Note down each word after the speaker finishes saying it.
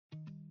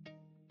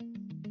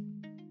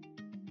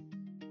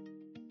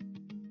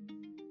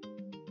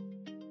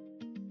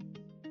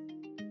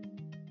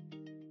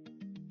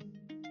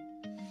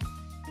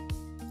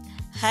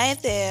Hi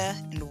there,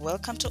 and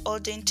welcome to All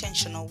Day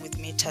Intentional with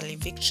me, Tali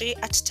Victory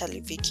at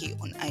Tali Vicky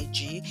on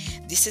IG.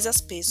 This is a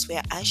space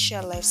where I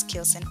share life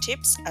skills and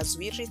tips as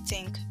we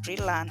rethink,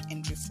 relearn,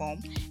 and reform,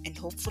 and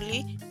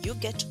hopefully you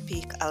get to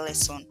pick a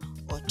lesson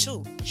or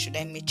two. Should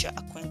I meet your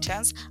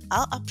acquaintance,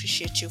 I'll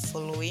appreciate you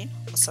following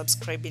or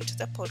subscribing to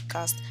the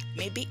podcast,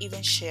 maybe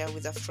even share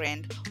with a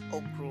friend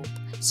or group.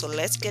 So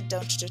let's get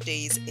down to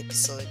today's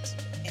episode.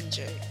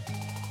 Enjoy.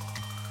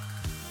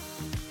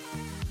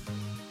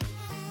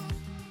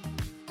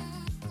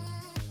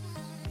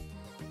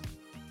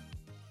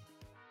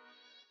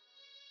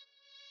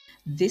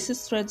 This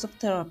is Threads of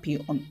Therapy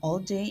on All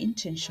Day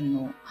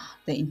Intentional.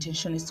 The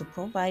intention is to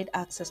provide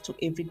access to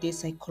everyday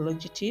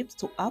psychology tips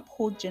to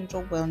uphold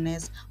general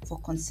wellness for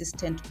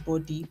consistent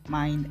body,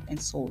 mind, and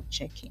soul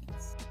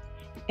check-ins.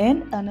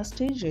 And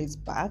Anastasia is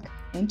back,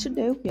 and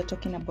today we are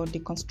talking about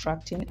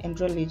deconstructing and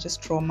religious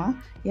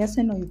trauma. Yes,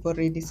 I know you've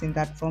already seen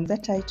that from the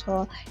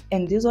title,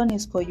 and this one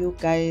is for you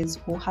guys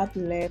who have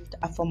left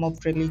a form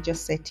of religious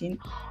setting,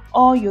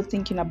 or you're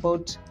thinking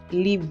about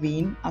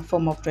leaving a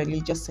form of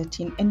religious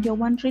setting and you're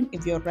wondering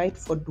if you're right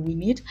for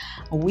doing it.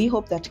 We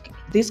hope that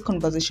this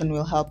conversation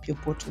will help you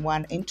put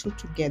one and two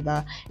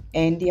together,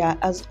 and yeah,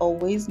 as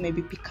always,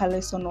 maybe pick a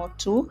lesson or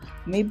two,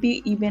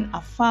 maybe even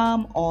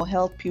affirm or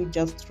help you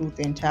just through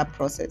the entire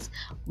process.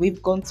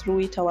 We've gone through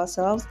it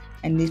ourselves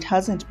and it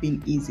hasn't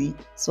been easy.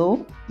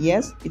 So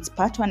yes, it's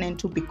part one and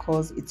two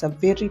because it's a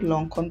very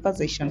long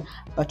conversation,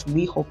 but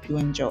we hope you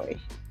enjoy.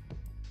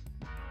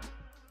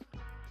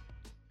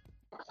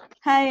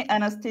 Hi,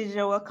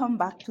 Anastasia. Welcome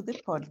back to the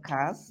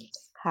podcast.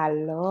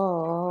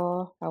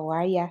 Hello, how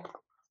are ya?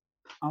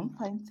 I'm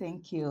fine,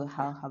 thank you.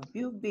 How have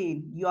you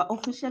been? You are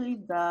officially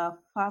the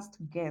first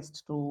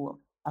guest to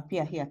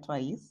appear here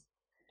twice.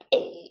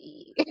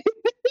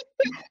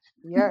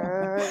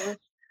 Yeah.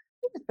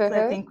 So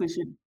I think we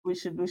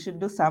should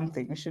do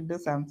something. We should do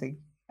something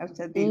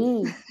after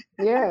this.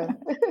 Yeah,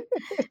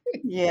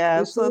 Yeah.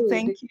 we So should.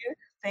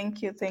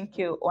 thank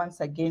you once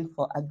again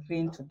for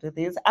agreeing to do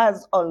this.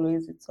 As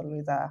always, it's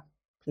always a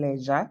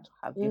pleasure to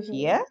have you Mm-hmm.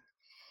 here.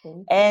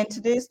 Thank And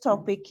today's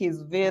topic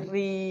is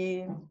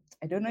very,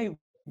 I don't know if you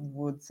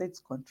would say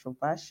it's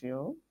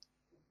controversial.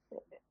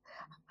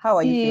 How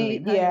are you you.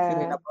 feeling? How are you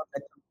feeling Yeah, about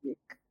the topic?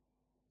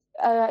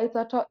 it's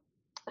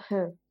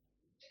a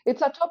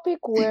it's a topic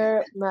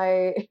where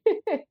my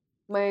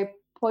my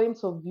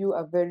points of view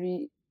are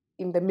very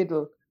in the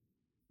middle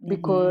Mm-hmm.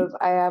 because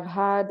I have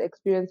had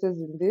experiences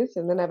in this,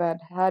 and then I've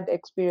had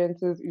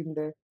experiences in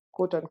the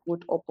quote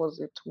unquote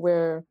opposite,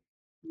 where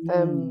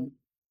um Mm,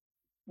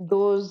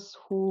 those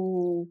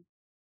who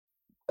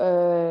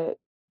uh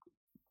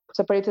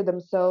separated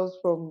themselves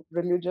from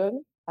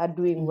religion are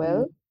doing mm-hmm.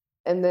 well.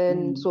 And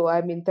then, Mm, so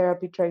I'm in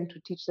therapy trying to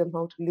teach them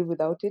how to live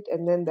without it.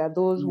 And then there are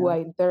those who yeah.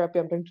 are in therapy,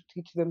 I'm trying to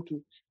teach them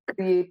to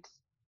create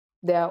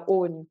their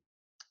own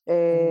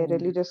Mm,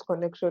 religious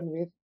connection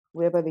with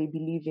whoever they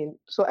believe in.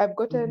 So I've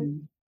gotten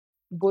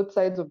mm-hmm. both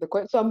sides of the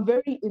coin. So I'm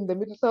very in the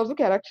middle. So I was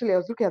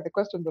looking at the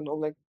questions and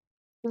I'm like,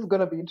 this is going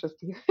to be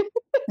interesting.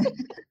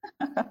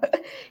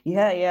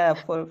 Yeah,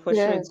 for sure,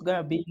 Yeah. it's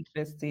gonna be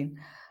interesting.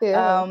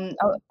 Yeah.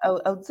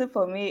 I would say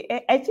for me,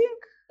 I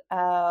think,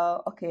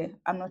 okay,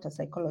 I'm not a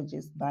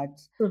psychologist, but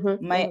Hmm.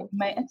 Hmm.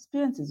 my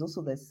experience is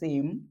also the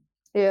same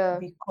Yeah.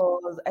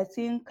 because I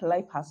think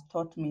life has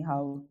taught me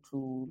how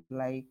to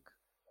like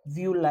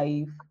view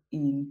life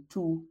in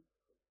two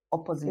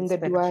opposite In the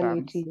spectrums.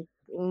 duality.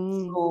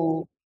 Mm.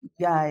 So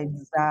yeah,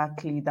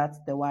 exactly, that's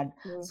the word.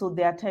 Yeah. So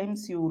there are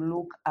times you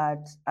look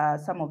at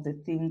some of the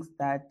things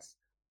that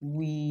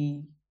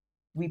we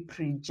we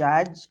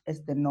prejudge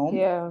as the norm,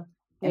 Yeah.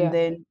 and Yeah.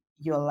 then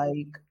you're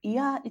like,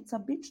 yeah, it's a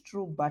bit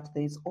true, but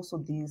there's also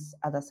this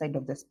other side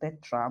of the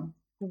spectrum.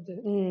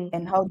 Mm.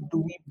 And how do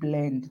we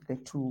blend the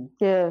two?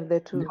 Yeah, the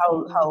And two.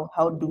 Mm.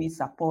 how do we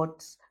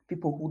support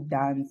people who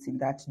dance in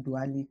that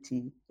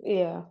duality?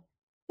 Yeah.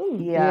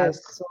 Mm. Yeah,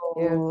 Yes.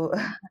 Yeah. so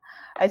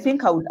I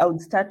think I would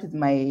start with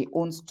my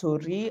own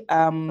story.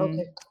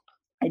 Okay.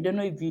 I don't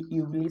know if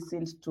you've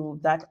listened to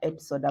that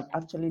episode. I've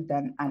actually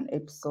done an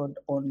episode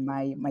on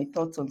my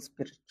thoughts on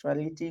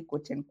spirituality,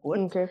 quote unquote.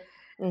 Okay.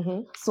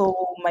 Mm-hmm. So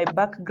my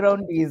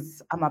background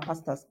is I'm a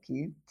pastor's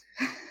kid,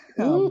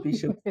 a Mm.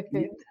 bishop's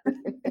kid.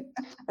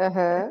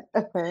 Uh-huh.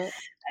 Uh-huh.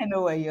 I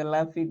know why you're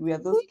laughing. We are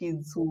those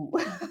kids who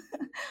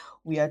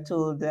we are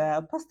told,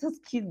 pastor's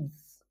kids.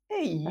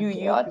 Hey, you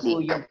people,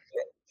 Chaotic. you're.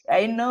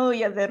 I know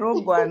you're the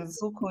rogue ones,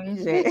 huku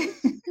nje.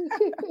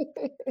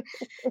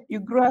 You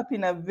grow up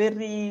in a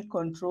very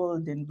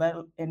controlled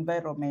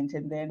environment,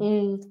 and then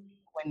Mm.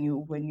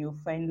 when you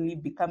finally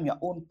become your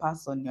own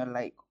person, you're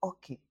like,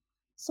 okay,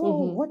 so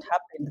Mm-hmm. what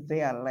happened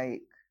there?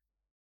 Like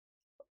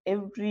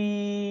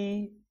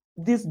every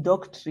this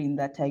doctrine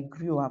that I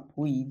grew up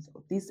with,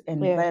 this Yeah.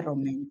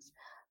 environment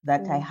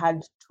that I Mm.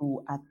 had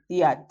to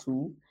adhere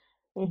to,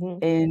 Mm-hmm.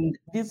 and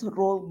this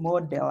role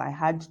model I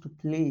had to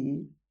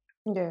play,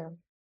 Yeah.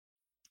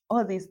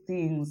 all these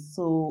things.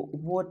 So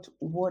what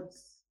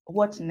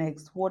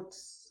next? What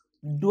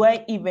do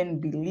I even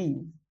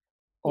believe?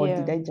 or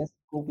did Yeah. I just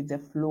go with the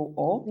flow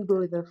of Go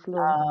with the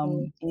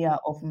flow. yeah,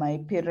 of my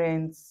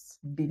parents'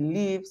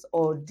 beliefs,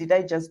 or did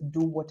I just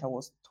do what I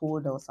was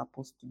told I was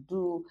supposed to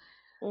do,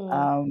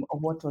 Mm, or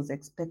what was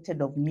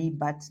expected of me?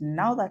 But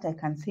now that I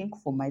can think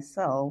for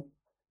myself,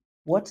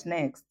 what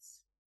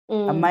next?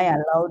 Am mm, I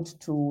allowed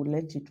to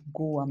let it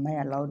go? Am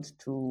I allowed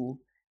to,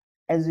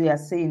 as we are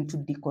saying, to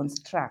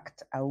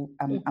deconstruct?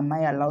 mm, Am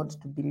I allowed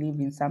to believe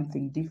in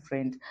something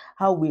different?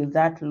 How will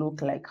that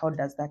look like? How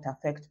does that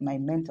affect my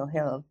mental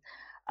health?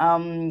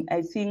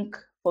 I think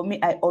for me,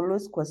 I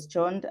always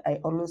questioned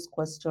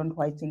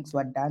why things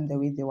were done the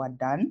way they were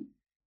done.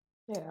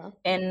 yeah.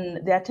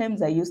 And there are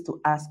times I used to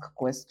ask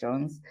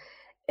questions.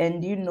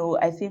 And,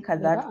 I think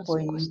at Never that ask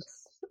point,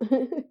 questions.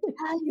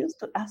 I used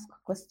to ask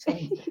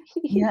questions.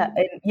 Yeah,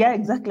 and yeah,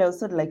 exactly. I was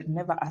sort of like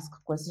never ask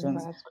Never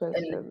questions. ask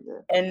And questions.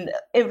 Yeah. and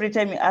every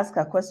time you ask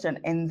a question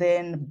and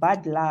then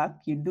bad luck,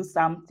 you do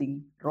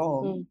something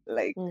wrong, Mm,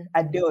 like mm,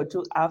 a day or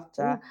two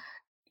after, mm,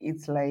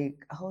 it's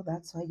like, oh,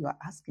 that's why you are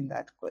asking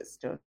that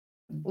question,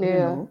 you yeah.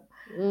 know.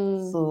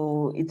 Mm,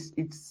 So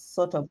it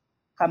sort of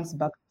comes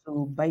back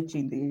to bite you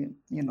in the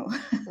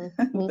mm,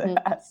 the mm-hmm.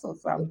 ass or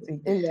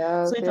something. In the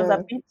So house, it was a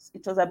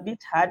yeah. bit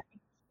hard.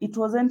 It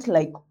wasn't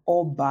like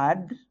all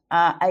bad.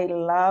 I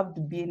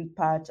loved being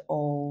part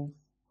of,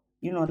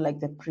 like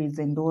the praise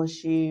and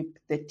worship,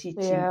 the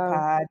teaching Yeah.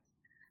 part,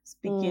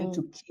 speaking Mm,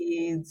 to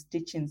kids,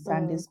 teaching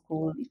Sunday mm,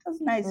 school. It was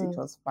nice, it mm,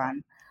 was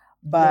fun.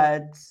 yeah.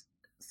 But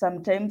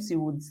sometimes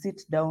you would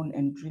sit down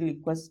and really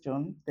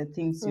question the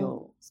things Mm,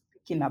 you're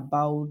speaking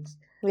about,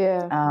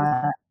 yeah.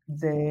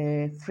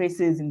 the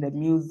phrases in the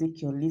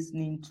music you're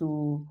listening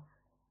to,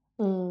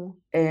 Mm,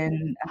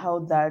 and how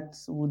that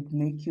would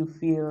make you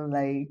feel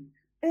like,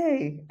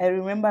 hey, I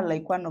remember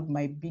like one of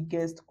my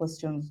biggest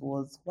questions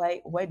was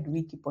why do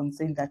we keep on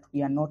saying that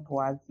we are not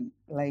worthy?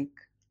 Like,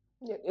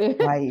 yeah.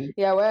 why?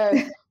 Yeah.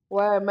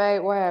 Why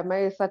am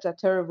I such a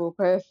terrible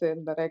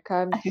person that I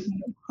can't? I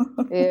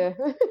know. Yeah.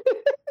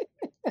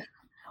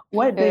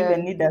 Why do I Yeah.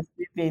 even need a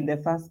savior in the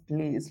first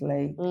place?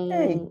 Like,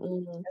 hey. Mm,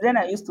 mm, And then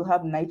I used to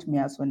have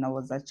nightmares when I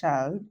was a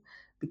child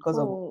because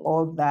of oh.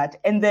 all that.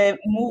 And the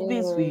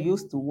movies we Yeah.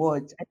 used to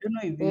watch, I don't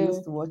know if you Yeah.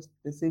 used to watch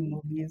the same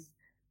movies,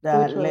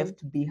 Which that one?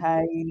 Left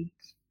Behind,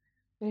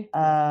 Eh,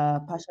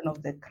 Passion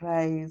of the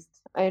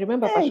Christ. I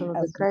remember Passion Hey, of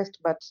the as Christ,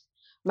 but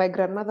my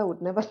grandmother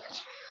would never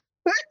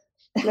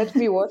let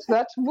me watch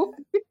that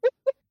movie.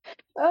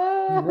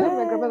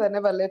 My well, grandmother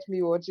never let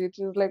me watch it.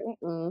 She was like,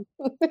 mm-mm.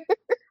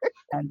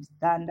 and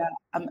stand up.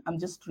 I'm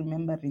just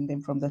remembering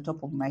them from the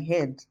top of my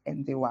head,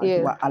 and they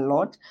Yeah, were a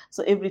lot.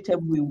 So every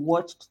time we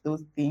watched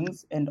those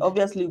things, and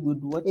obviously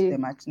we'd watch yeah.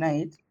 them at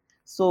night.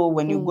 So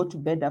when you go Mm. to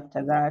bed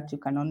after that, you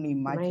can only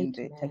imagine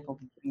the type Nightmare. of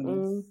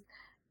Mm. dreams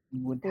you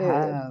would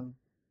Yeah. have.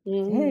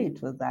 Hey, Mm.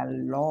 it was a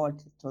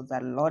lot. It was a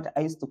lot.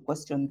 I used to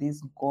question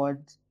this God.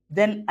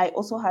 Then I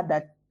also had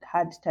that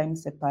hard time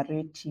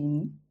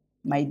separating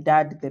my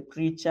dad, the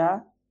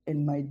preacher,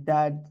 and my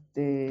dad,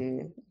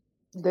 The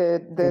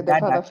the the the dad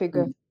father at figure.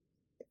 home.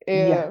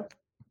 Yeah, Yeah.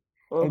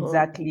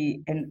 Uh-huh.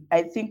 exactly. And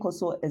I think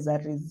also as a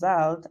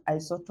result, I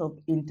sort of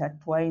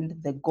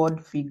intertwined the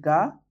God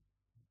figure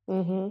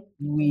Mm-hmm.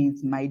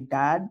 with my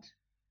dad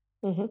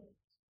Mm-hmm.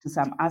 to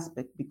some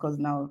aspect, because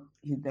now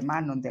he's the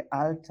man on the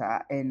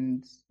altar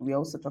and we're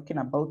also talking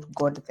about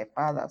God the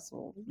Father.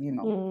 So.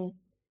 Mm-hmm.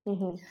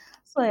 Mm-hmm.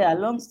 So yeah,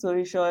 long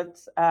story short,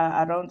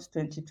 around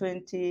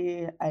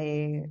 2020,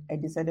 I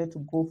decided to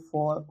go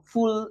for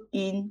full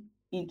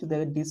into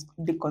the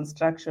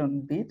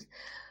deconstruction bit.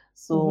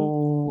 Mm-hmm.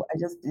 So I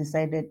just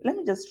decided, let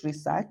me just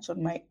research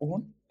on my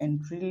own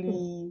and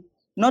really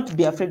not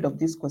be afraid of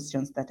these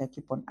questions that I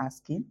keep on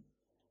asking.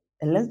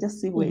 And let's just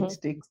see where it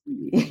Mm-hmm. takes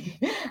me.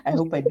 I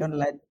hope I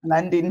don't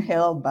land in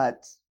hell,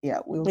 but yeah,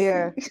 we'll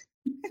Yeah. see.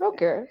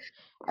 Okay.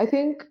 I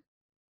think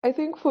I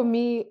think for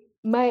me,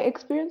 my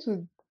experience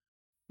with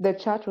the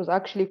church was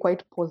actually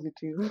quite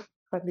positive,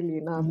 funnily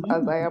enough,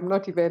 as I Mm. am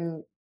not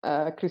even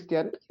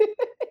Christian.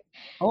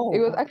 It Oh,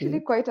 was actually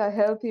okay. quite a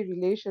healthy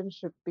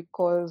relationship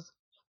because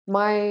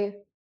my,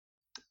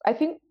 I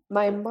think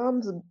my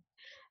mom's,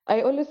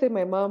 I always say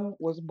my mom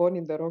was born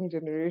in the wrong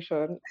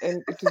generation,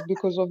 and it is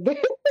because of the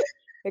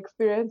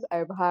experience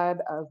I've had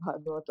as her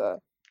daughter.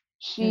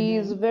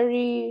 She's Mm-hmm.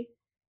 very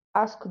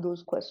ask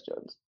those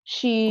questions.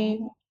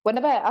 She, Oh,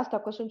 whenever I asked a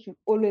question, she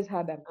always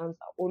had an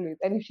answer, always.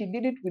 And if she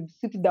did it, we'd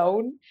sit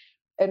down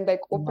and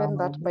like open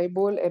that wow.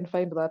 Bible and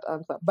find that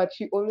answer. But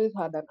she always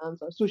had an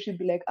answer. So she'd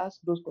be like, ask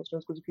those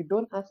questions. Because if you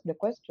don't ask the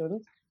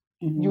questions,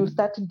 you Mm-hmm.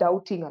 start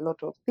doubting a lot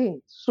of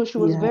things. So she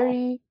was Yeah.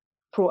 very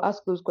pro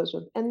ask those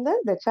questions. And then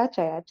the church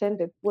I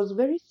attended was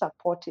very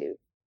supportive.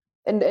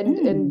 And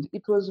Mm.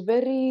 it was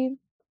very,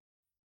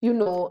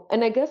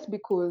 and I guess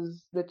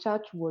because the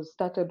church was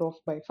started off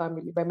by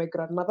family, by my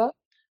grandmother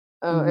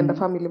and the Mm-hmm.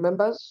 family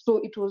members. So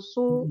it was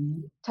so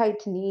Mm-hmm.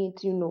 tight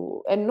knit,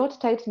 and not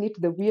tight knit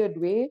the weird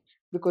way,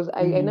 because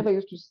I Mm-hmm. never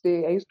used to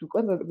stay. I used to,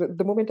 when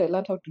the moment I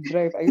learned how to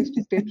drive, I used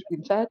to stay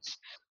in church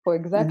for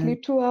Uh-huh. exactly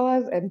 2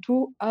 hours, and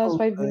 2 hours, Oh,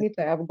 five good. minutes,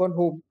 I have gone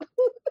home.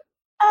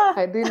 Ah.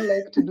 I didn't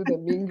like to do the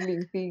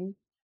mingling thing.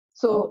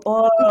 So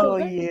Oh, it was oh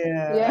very,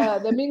 yeah. yeah,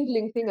 the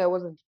mingling thing I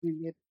wasn't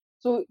really it.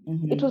 So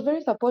it was Mm-hmm.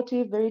 very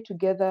supportive, very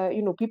together.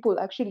 People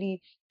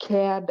actually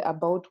cared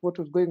about what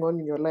was going on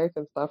in your life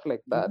and stuff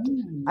like that.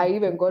 I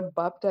Mm. even got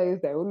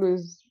baptized. I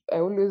always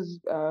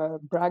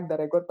brag that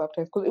I got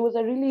baptized because it was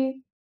a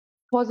really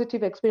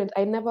positive experience.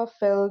 I never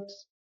felt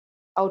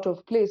out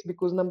of place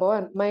because number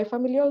one, my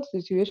familial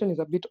situation is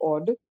a bit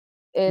odd.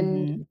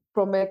 And Mm-hmm.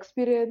 from my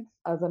experience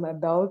as an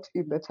adult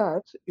in the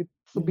church,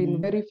 it's been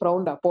Mm-hmm. very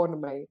frowned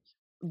upon my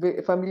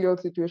familial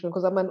situation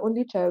because I'm an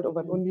only child of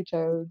an Mm-hmm. only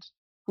child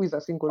who is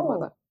a single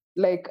mother. Oh.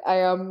 Like I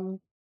am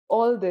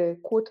all the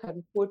quote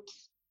unquote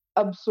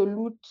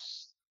absolute,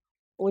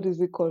 what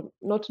is it called?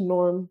 Not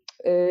norm,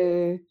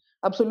 uh,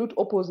 absolute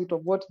opposite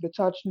of what the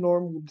church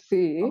norm would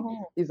say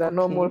Oh, is a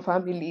normal okay.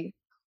 family.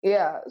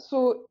 Yeah.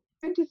 So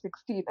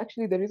 2016,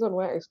 actually, the reason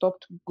why I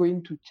stopped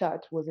going to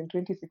church was in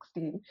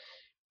 2016.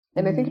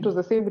 And I think it was Mm-hmm.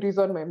 the same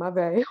reason my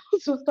mother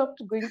also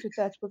stopped going to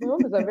church because my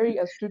mom is a very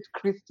astute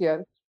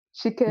Christian.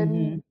 She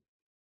Mm-hmm. can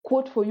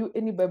quote for you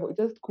any Bible,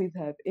 just quiz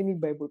her any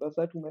Bible, as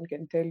that woman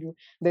can tell you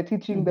the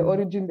teaching, the Mm-hmm.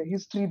 origin, the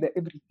history, the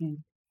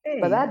everything.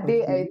 But Hey, that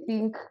day, okay. I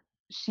think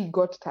she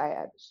got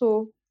tired.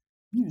 So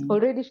Mm.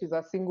 already she's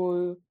a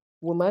single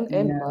woman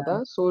and Yeah,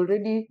 mother. So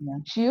already yeah.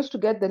 she used to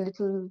get the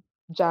little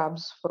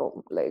jabs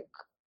from like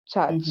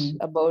church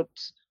Mm-hmm. about,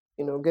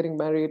 getting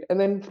married and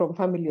then from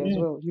family as Mm.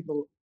 well.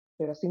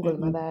 You're a single Mm-mm.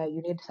 mother,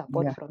 you need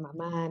support Yeah, from a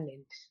man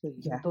and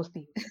yeah. those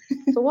things.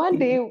 So one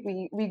day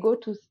we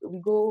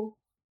go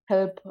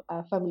help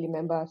a family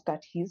member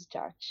start his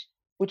church,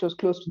 which was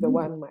close to the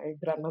Mm. one my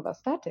grandmother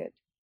started.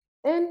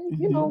 And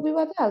Mm-hmm. we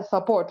were there as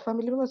support,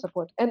 family member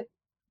support. And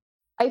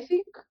I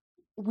think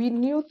we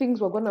knew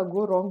things were going to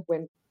go wrong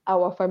when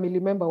our family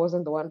member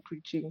wasn't the one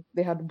preaching.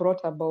 They had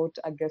brought about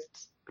a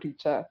guest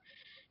preacher.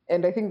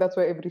 And I think that's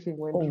where everything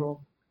went Oh,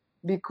 wrong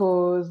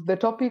because the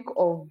topic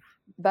of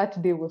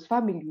that day was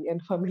family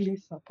and family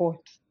support.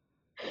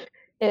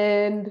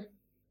 And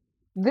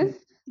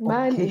this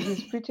man okay. in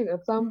his preaching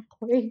at some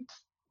point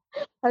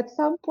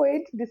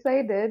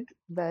decided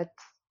that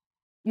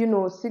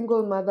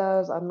single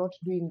mothers are not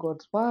doing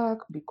God's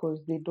work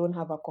because they don't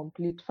have a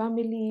complete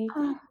family,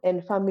 Ah,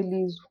 and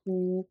families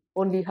who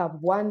only have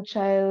one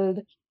child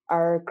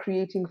are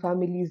creating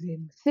families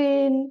in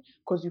sin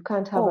because you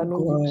can't have oh an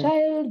only God.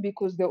 child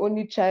because the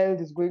only child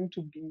is going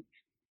to be,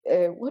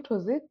 what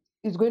was it?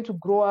 Is going to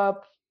grow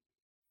up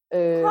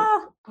uh,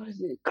 Ah, what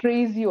is it,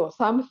 crazy or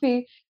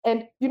something.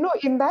 And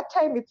in that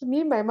time, it's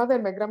me, my mother,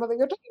 and my grandmother.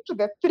 You're talking to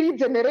the three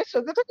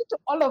generations. You're talking to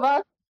all of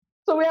us.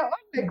 So we are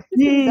all like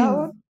sitting jeez.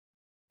 down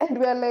and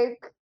we're like,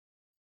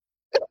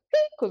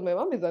 because my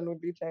mom is an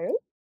only child.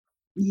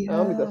 My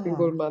mom is a single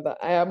Yeah, mother.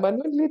 I am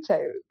an only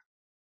child.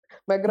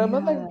 My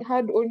grandmother yeah.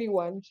 had only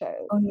one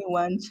child. Only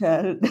one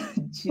child.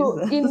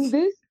 So in Jesus.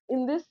 this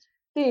in this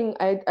thing,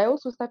 I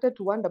also started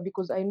to wonder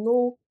because I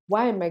know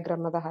why my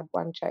grandmother had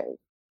one child,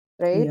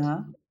 right?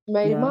 Yeah,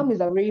 My yeah. mom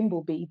is a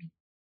rainbow baby.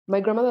 My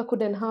grandmother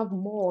couldn't have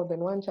more than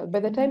one child. By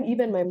the time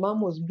even my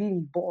mom was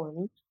being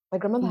born, my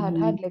grandmother had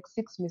Mm-hmm. had like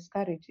six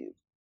miscarriages.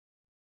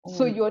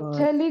 So Oh you're God.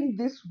 telling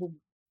this woman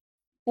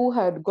who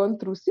had gone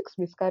through six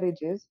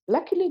miscarriages,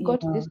 luckily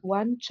got Yeah, this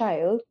one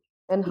child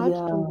and had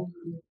yeah. to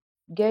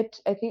get,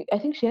 I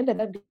think she ended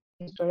up getting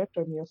a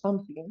hysterectomy or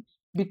something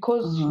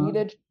because she Uh-huh.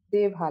 needed to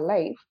save her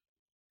life,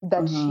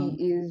 that she Uh-huh.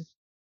 is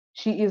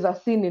she is a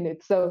sin in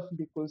itself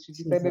because she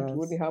decided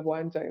to only Jesus. have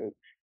one child.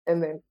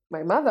 And then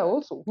my mother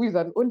also, who is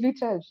an only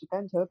child, she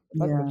can't help the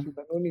fact that Yeah, she's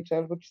an only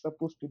child, what she's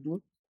supposed to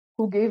do,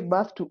 who gave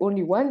birth to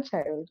only one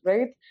child,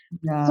 right?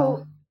 yeah.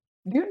 So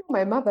do you know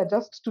my mother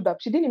just stood up?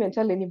 She didn't even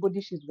tell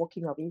anybody she's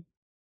walking away.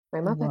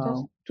 My mother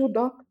just Wow. stood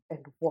up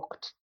and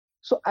walked.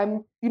 So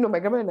my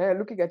grandma and I are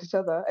looking at each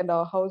other, and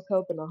our house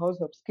help and our house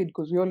help's kid,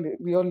 because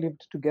we all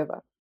lived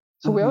together.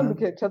 So we're all Uh-huh.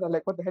 looking at each other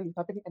like, what the hell is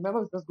happening? And my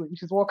mom's just going,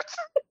 she's walked,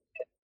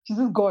 she's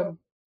just gone.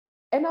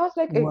 And I was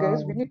like, hey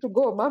guys, we Wow. need to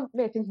go. Mom,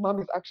 I think mom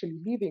is actually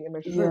leaving. And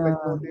my sister is like,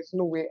 no, Yeah, there's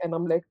no way. And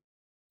I'm like,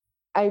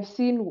 I've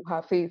seen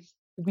her face.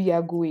 We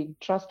are going.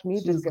 Trust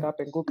me, just she's get up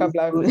and go. she's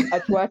Kabla, good.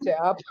 atuache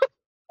up.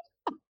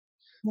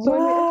 So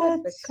when we entered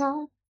What? the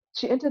car,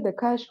 she entered the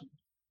car, she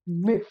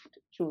miffed.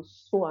 She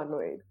was so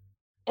annoyed.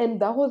 And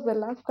that was the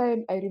last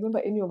time I remember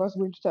any of us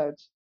going to church.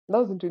 That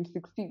was in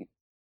 2016.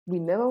 We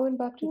never went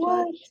back to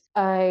What? church.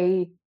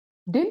 I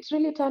didn't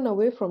really turn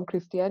away from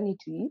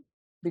Christianity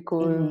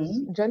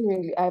because Mm-hmm.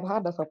 genuinely I've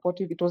had a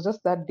supportive, it was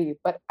just that day.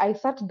 But I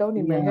sat down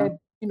in my Yeah. head,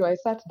 I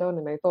sat down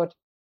and I thought,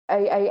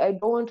 I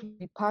don't want to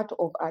be part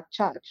of a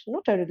church,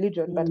 not a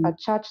religion, but a Mm.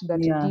 church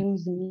that Yeah.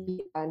 deems me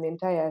an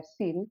entire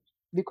sin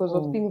because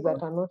of Oh things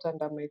that God. are not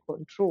under my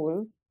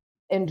control,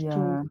 and Yeah.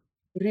 to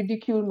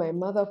ridicule my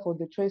mother for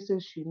the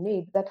choices she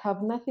made that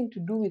have nothing to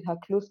do with her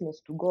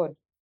closeness to God.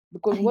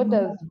 Because I what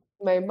does know.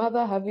 my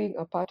mother having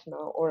a partner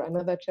or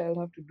another child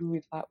have to do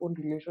with her own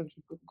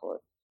relationship with God?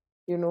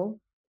 You know,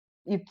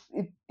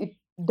 it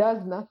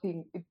does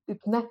nothing.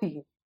 It's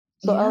nothing.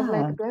 So I was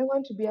like, Yeah. do I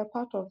want to be a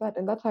part of that?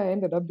 And that's how I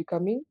ended up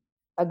becoming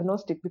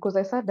agnostic because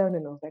I sat down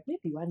and I was like,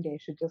 maybe one day I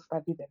should just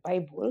study the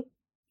Bible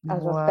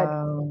as a study,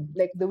 Wow.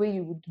 like the way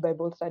you would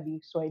Bible study.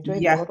 So I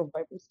joined a Yeah. lot of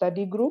Bible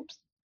study groups.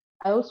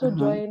 I also Uh-huh.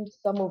 joined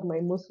some of my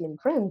Muslim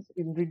friends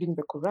in reading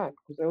the Quran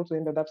because I also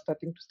ended up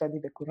starting to study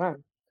the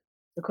Quran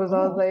because I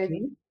was Oh, like,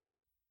 okay.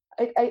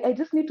 I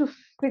just need to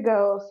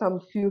figure some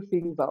few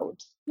things out.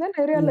 Then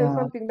I realized Yeah.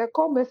 something. The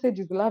core message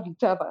is love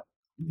each other.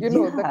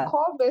 The Yeah.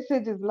 core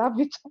message is love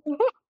each other.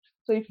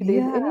 So if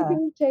there's Yeah.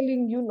 anything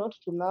telling you not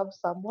to love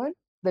someone,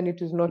 then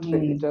it is not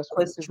religious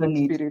or it is Question not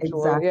it.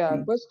 spiritual. Yeah,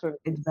 Exactly. question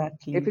it.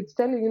 If Exactly. it's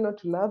telling you not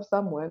to love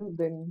someone,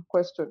 then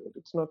question it.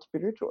 It's not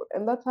spiritual.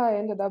 And that's how I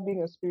ended up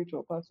being a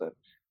spiritual person.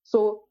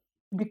 So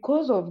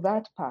because of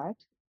that part,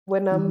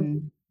 when I'm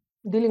Mm-hmm.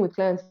 dealing with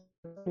clients, I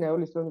always tell them, like,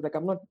 I'm not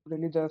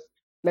religious.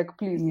 Like, please,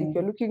 if Yeah.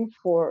 you're looking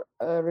for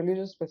a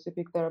religious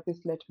specific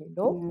therapist, let me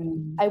know.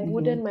 I Mm-hmm.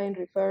 wouldn't mind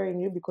referring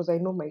you because I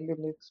know my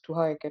limits to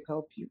how I can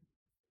help you.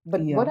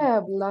 But what Yeah. I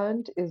have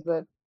learned is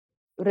that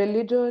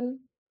religion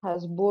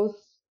has both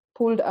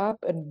pulled up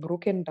and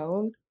broken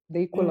down the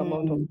equal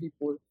amount of Mm.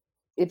 people.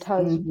 It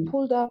has Mm-hmm.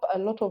 pulled up a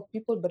lot of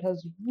people, but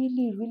has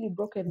really, really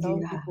broken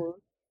down Yeah. people.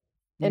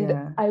 And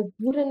Yeah. I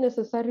wouldn't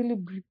necessarily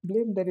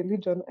blame the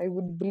religion. I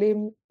would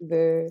blame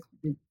the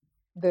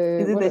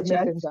Is it what the a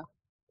church? messenger,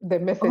 the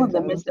Oh,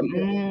 the messengers. message.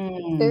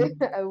 Mm.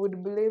 I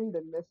would blame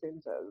the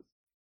messengers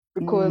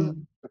because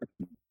Mm.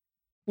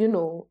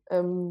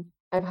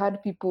 I've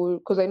had people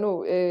because I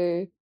know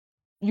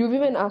you've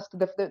even asked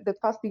the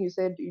first thing you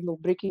said,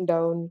 breaking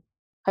down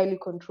highly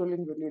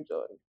controlling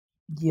religion,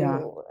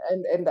 Yeah.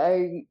 and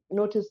I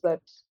noticed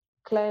that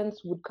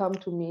clients would come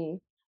to me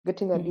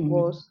getting a Mm-hmm.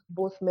 divorce,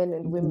 both men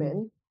and Mm-hmm.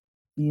 women,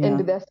 and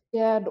Yeah. they're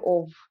scared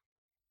of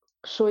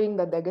showing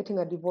that they're getting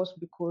a divorce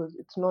because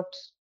it's not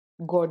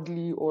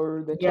godly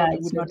or the Yeah, church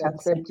it's not wouldn't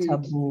accept it.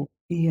 acceptable.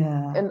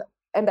 Yeah.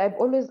 And I've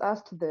always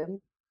asked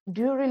them,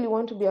 do you really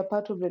want to be a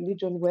part of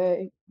religion where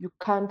you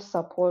can't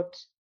support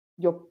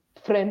your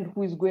friend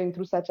who is going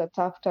through such a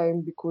tough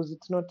time because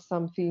it's not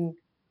something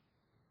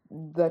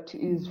that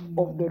is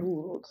of the Mm.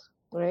 rules,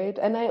 right?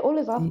 And I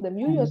always ask them,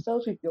 you Yeah.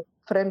 yourself, if your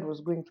friend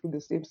was going through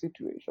the same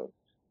situation,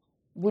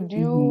 would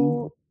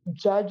Mm-hmm. you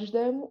judge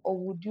them or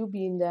would you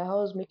be in their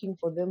house making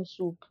for them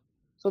soup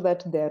so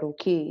that they're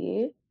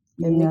okay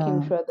and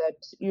making Yeah. sure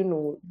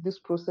that, this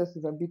process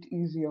is a bit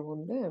easier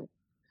on them?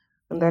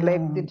 And they're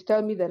like, Yeah. they'd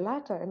tell me the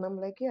latter. And I'm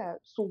like, yeah,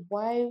 so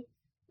why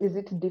is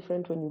it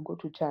different when you go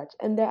to church?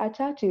 And there are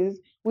churches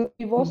with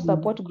divorce Mm-hmm.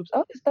 support groups. I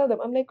always tell them,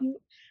 I'm like,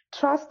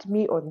 trust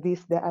me on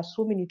this. There are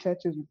so many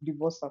churches with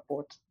divorce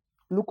support.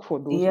 Look for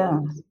those Yeah.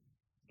 ones.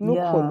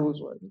 Look for Yeah.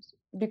 those ones.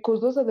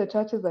 Because those are the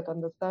churches that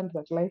understand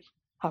that life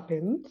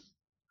happens,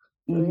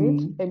 right?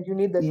 Mm-hmm. And you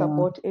need the Yeah.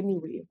 support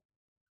anyway.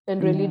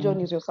 And Yeah.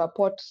 religion is your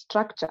support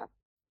structure.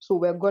 So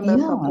we're gonna Yeah.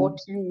 support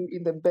you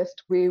in the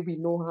best way we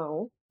know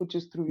how, which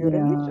is through your Yeah.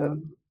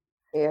 religion.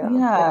 Yeah,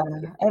 Yeah, thank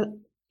you. I,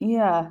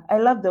 yeah, I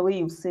love the way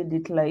you've said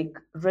it. Like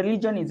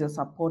religion is a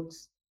support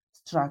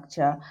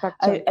structure.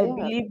 Structure, I yeah.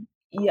 believe,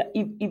 yeah,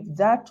 if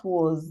that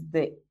was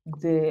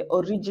the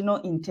original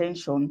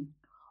intention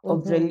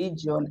of Mm-hmm.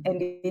 religion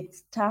and it's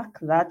stuck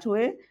that way,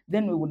 then we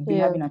would be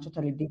having Yeah, a totally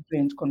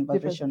different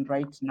different. conversation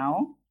right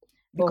now.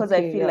 Because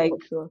I Okay, feel yeah, like for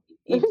sure.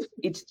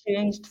 it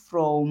changed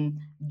from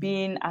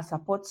being a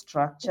support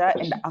structure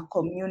and a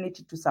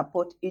community to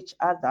support each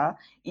other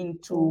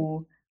Mm,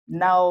 into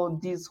now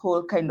this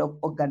whole kind of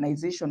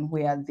organization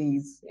where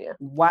there's yeah.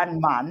 one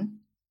man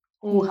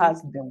who Mm,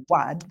 has the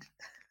word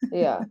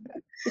yeah.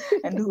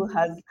 and who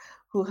has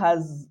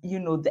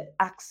the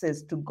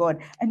access to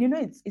God. And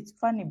it's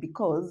funny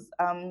because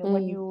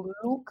when Mm, you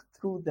look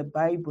through the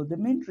Bible, the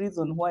main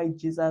reason why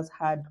Jesus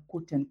had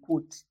quote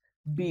unquote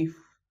beef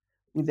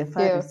with the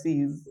yeah.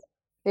 Pharisees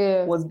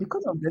Yeah. was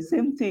because of the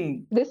same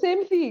thing. The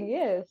same thing,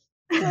 yes.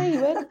 That's why he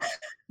went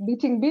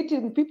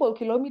beating people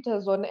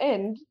kilometers on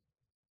end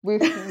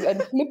with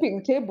and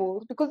flipping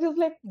tables because he's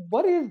like,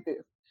 what is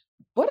this?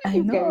 What are I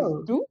you guys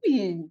know.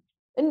 doing?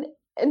 And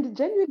and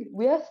genuinely,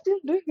 we are still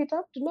doing it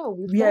up to now.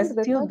 We've We are turned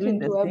the still church doing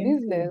the into a same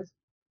thing. business.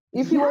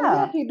 If he was Yeah,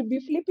 here, he'd be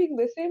flipping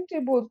the same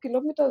tables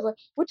kilometers,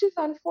 which is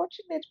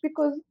unfortunate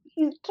because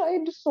he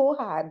tried so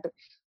hard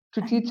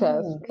to I teach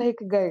us. know. Like,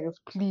 guys,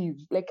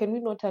 please, like, can we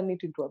not turn it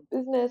into a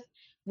business?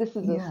 This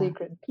is a Yeah,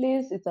 sacred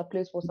place. It's a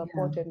place for yeah,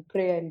 support and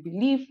prayer and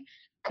belief.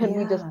 Can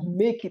we just yeah,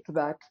 make it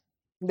that?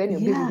 Then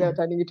you're busy yeah. here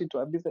turning it into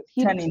a business.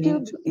 He'd Turning still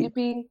be into it.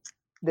 flipping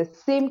the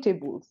same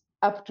tables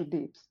up to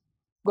date.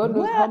 God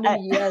knows how Well, many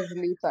years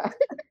later.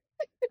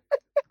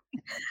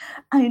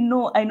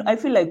 I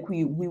feel like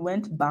we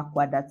went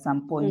backward at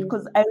some point Mm,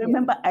 because I yeah,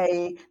 remember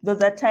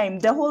there's a time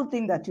the whole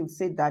thing that you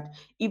said that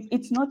if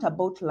it's not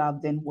about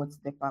love, then what's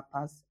the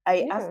purpose?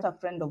 I yeah. asked a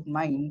friend of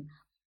mine,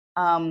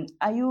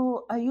 are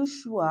you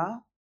sure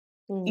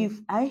Mm,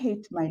 if I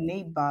hate my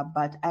neighbor,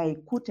 but I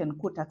quote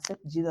unquote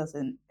accept Jesus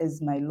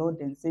as my Lord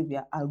and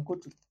Savior, I'll go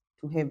to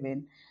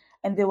heaven.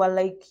 And they were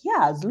like,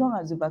 yeah, as long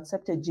as you've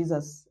accepted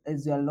Jesus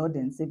as your Lord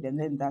and Savior,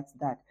 then that's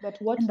that. but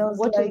what And I was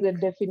what is like, the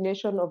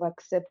definition of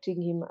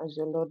accepting Him as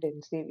your Lord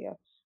and Savior?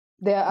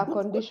 There are good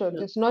conditions.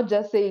 question. It's not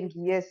just saying,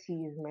 yes, He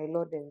is my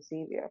Lord and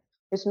Savior.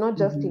 It's not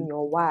just in Hmm.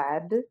 your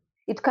word.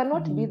 It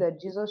cannot be Mm-hmm. that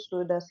Jesus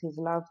showed us his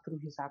love through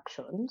his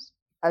actions,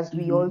 as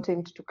we all Mm-hmm.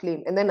 tend to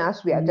claim, and then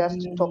as we are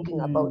just talking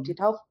about Mm. it.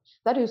 How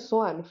that is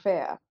so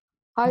unfair.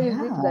 How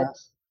is it Yeah. that,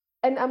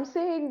 and I'm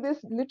saying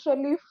this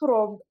literally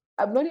from,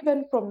 I'm not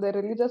even from the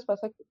religious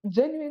perspective,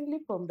 genuinely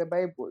from the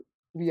Bible.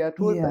 We are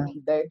told that Yeah.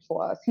 he died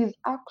for us. His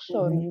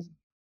Mm-hmm. actions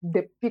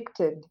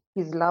depicted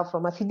his love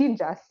from us. He didn't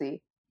just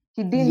say,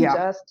 he didn't Yeah.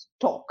 just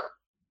talk.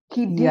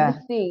 He did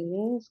Yeah.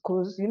 things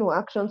because,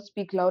 actions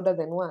speak louder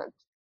than words.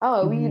 How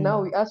are we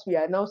now? Mm-hmm. We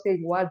are now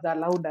saying words are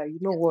louder. You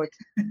know what?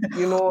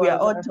 We are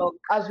all talk.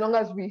 As long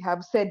as we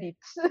have said it.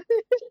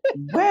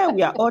 Where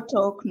we are all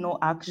talk, no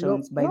No,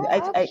 actions. By no the,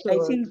 I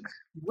actions. think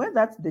where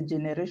that's the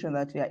generation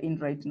that we are in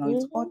right now.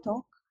 It's all Hmm.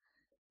 talk,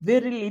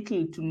 very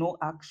little to no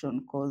action.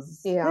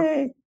 Because Yeah.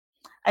 hey,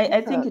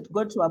 I think Yeah. it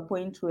got to a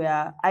point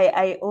where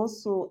I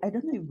also I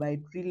don't know if I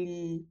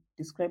really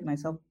describe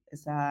myself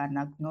as an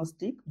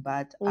agnostic,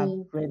 but I've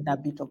Mm. read a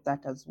bit of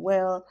that as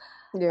well.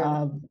 Yeah.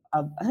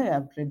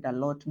 I've read a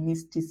lot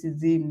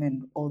mysticism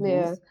and all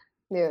Yeah. those.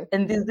 Yeah.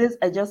 And these days,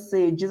 I just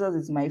say Jesus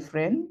is my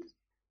friend,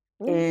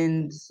 Mm.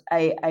 and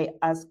I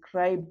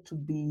ascribe to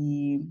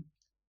be,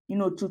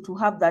 to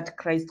have that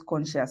Christ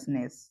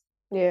consciousness.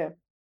 Yeah.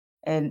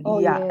 And Oh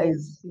yeah,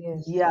 yes.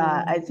 Yes.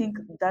 yeah, I Mm. think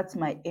that's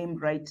my aim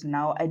right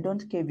now. I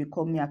don't care if you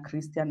call me a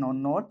Christian or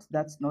not.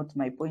 That's not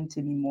my point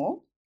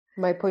anymore.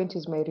 My point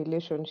is my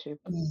relationship.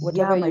 Yeah,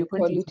 Whatever my you point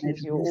call is it my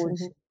is your own.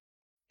 relationship.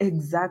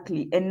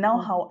 Exactly. And now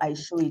Mhm. how I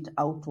show it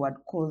outward,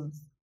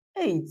 because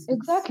hey, it's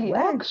Exactly.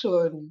 well,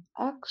 Action.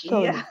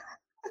 yeah, Action.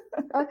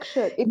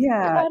 Action. It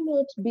yeah.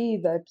 cannot be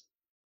that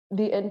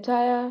the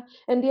entire,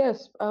 and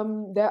yes,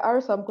 there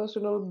are some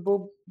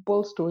questionable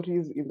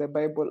stories in the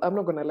Bible. I'm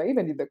not gonna lie,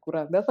 even in the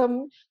Quran, there's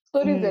some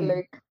stories that Mm,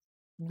 like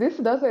this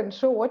doesn't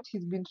show what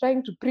he's been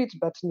trying to preach,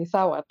 but ni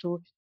sawa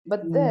too.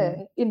 But mm,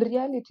 then in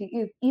reality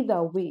is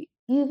either way,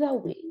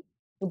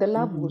 the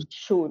love was mhm.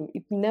 shown.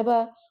 It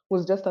never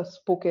was just a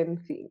spoken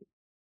thing.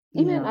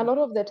 Even Yeah. a lot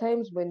of the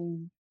times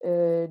when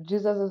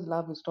Jesus'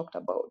 love is talked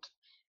about,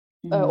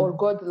 or Mm,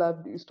 God's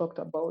love is talked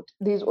about,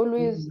 there's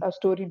always mhm. a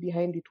story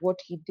behind it, what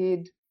he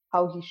did,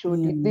 how he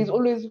showed Yeah. it. There's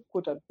always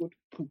quote unquote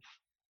proof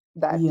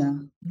that Yeah.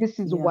 this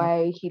is Yeah.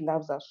 why he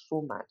loves us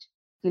so much.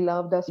 He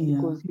loved us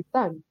Yeah. because his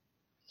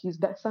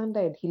son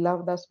died. He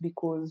loved us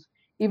because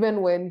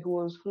even when he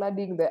was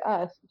flooding the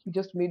earth, he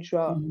just made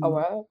sure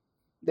Mhm.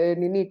 the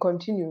Nini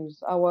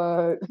continues,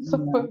 our so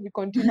Yeah. we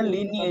continue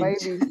Lineage.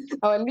 surviving,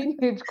 our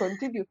lineage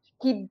continues.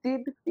 He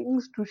did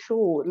things to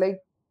show, like,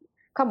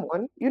 come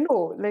on,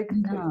 like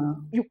Yeah.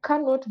 you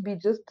cannot be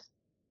just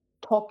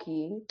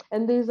talking.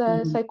 And there's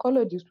a Mhm.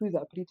 psychologist who is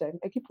a preacher, and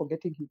I keep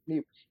forgetting his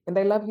name, and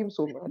I love him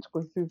so much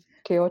because he's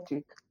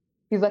chaotic.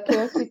 He's a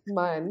chaotic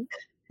man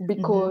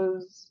Mhm.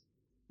 because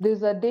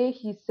there's a day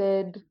he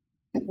said,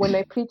 when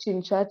I preach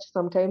in church,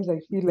 sometimes I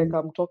feel like Mhm.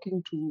 I'm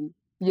talking to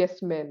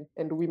yes men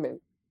and women.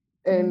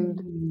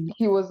 And Mm.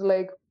 he was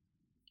like,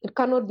 it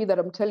cannot be that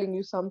I'm telling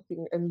you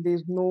something and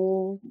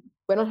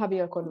we're not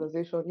having a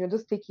conversation. You're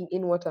just taking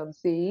in what I'm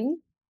saying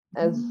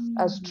as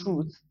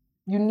truth. Mm.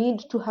 You need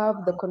to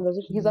have the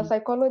conversation. He's a Mm.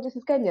 psychologist,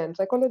 he's Kenyan,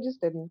 psychologist,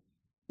 and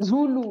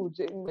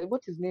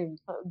what's his name?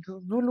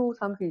 Zulu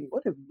something.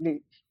 What is his name?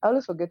 I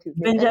always forget his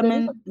name. And the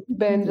reason Benjamin.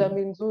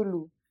 Benjamin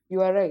Zulu,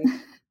 you are right.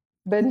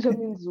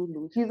 Benjamin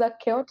Zulu. He's a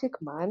chaotic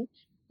man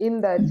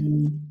in that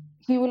Mhm.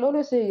 he will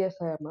always say, yes,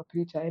 I am a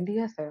preacher, and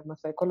yes, I am a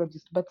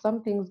psychologist, but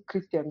some things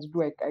Christians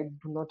do, I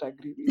do not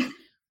agree with.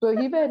 So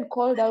he even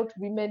called out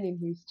women in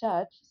his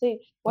church, saying,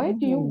 why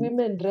do you Oh.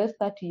 women dress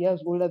 30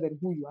 years older than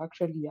who you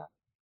actually are?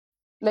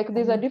 Like,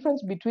 there's a Oh.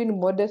 difference between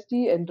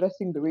modesty and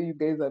dressing the way you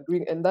guys are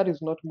doing, and that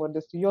is not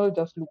modesty. You all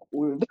just look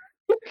old.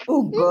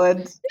 Oh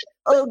God.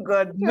 Oh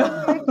God. He was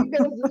No. like, you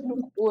guys just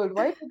look old.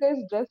 Why do you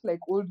guys dress like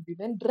old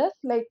women? Dress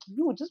like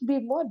you. Just be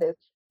modest.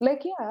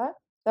 Like, yeah,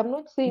 I'm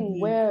not saying Mhm.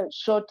 wear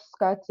short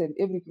skirts and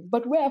everything,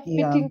 but wear Yeah.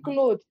 fitting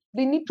clothes.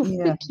 They need to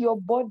Yeah. fit your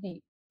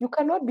body. You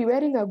cannot be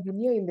wearing a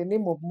gunia in the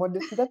name of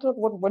modesty. That's not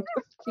what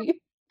modesty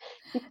is.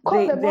 He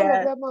called They them they all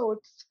of are them out.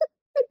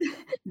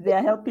 they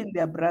are helping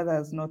their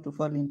brothers not to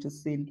fall into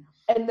sin.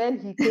 And then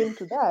he came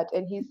to that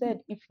and he said,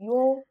 if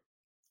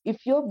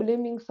you're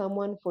blaming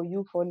someone for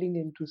you falling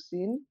into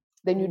sin,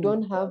 then you Oh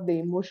don't have the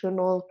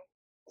emotional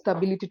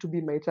stability to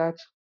be my church.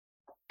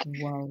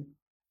 wow.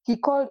 He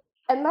called,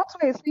 and that's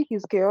why I say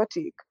he's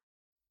chaotic,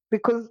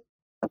 because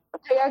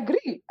I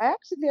agree. I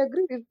actually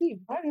agree with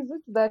him. Why is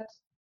it that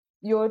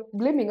you're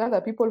blaming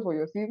other people for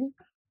your sin?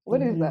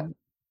 What is that? Hmm.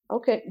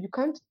 Okay, you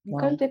can't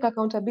Wow. take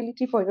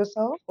accountability for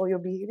yourself or your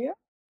behavior.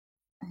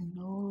 I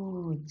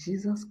know,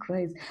 Jesus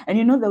Christ. And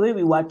the way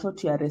we were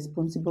taught you are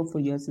responsible for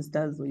your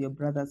sister's or your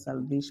brother's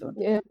salvation.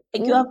 Yeah.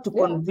 Like you Mm, have to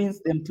yeah. convince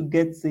them to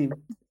get saved.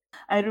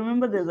 I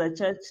remember there's a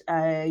church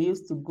I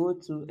used to go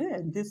to.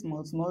 These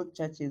small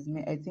churches.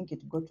 I think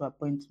it got to a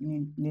point.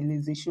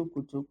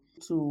 Nilizishuku to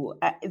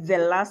the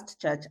last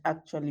church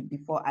actually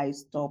before I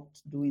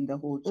stopped doing the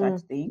whole church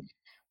Mm, thing,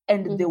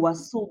 and they mm, were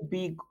so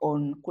big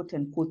on quote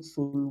unquote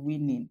soul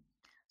winning.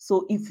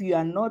 So if you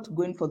are not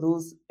going for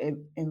those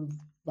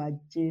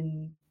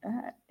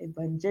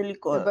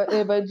evangelical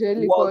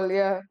walk. Evangelical,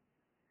 yeah,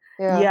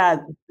 yeah. Yeah,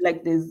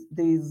 like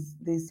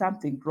there's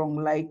something wrong.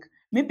 Like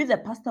maybe the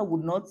pastor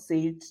would not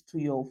say it to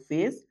your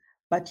face,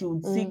 but you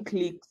would see Mm,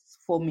 cliques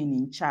forming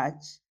in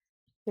church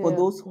for yeah.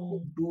 those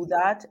who do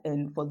that,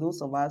 and for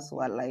those of us who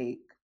are like,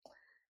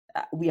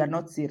 we are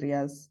not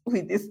serious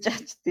with this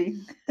church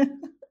thing.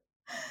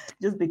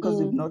 Just because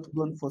we've Mm, not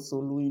gone for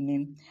soul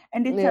winning.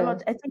 And it's a yeah,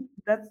 lot. I think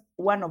that's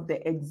one of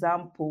the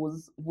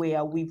examples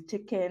where we've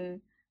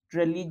taken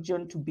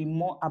religion to be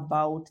more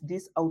about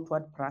this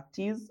outward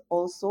practice,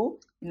 also,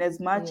 in as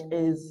much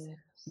as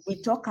we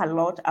yes. talk a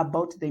lot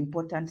about the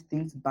important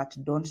things, but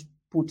don't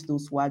put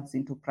those words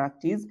into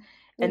practice.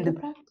 Into And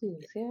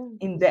practice, yeah.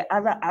 in the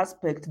other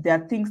aspect,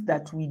 there are things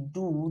that we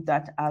do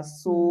that are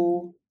Mm.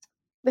 so,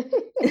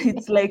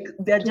 it's like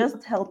they're To,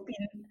 just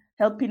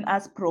helping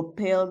us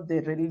propel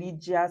the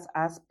religious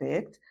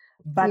aspect,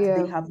 but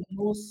they yeah. have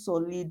no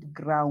solid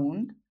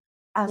ground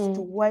as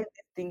to Mm, why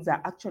these things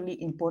are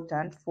actually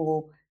important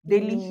for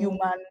daily mm,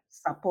 human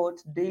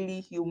support,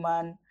 daily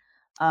human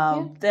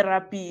yeah.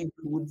 therapy.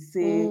 We would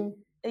say, Mm,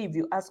 hey, if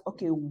you ask,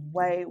 okay,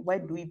 why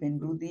do we even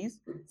do this?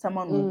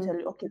 Someone will mm. tell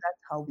you, okay,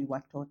 that's how we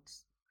were taught,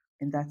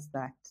 and that's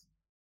that,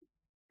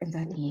 and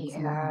that makes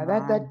me Yeah,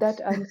 mad.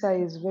 that answer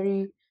is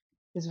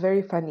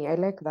very funny. I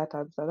like that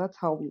answer. That's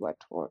how we were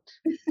taught.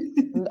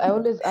 And I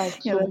always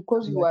ask, Yeah, so that's how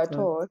because we you were were taught.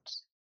 taught,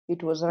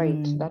 it was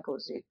right. Mm. That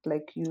was it.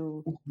 Like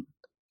you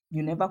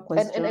You never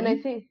and I question?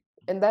 think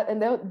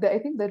I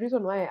think the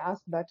reason why I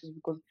asked that is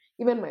because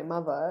even my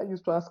mother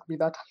used to ask me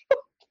that.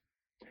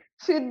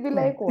 She'd be Oh.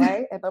 like,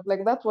 why? And I'm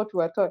like, that's what you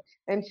were taught.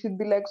 And she'd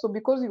be like, so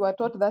because you were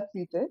taught, that's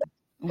it, eh?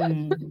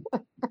 Mm.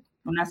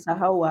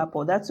 Unasahau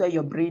hapo. That's where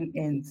your brain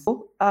ends.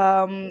 So,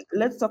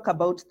 let's talk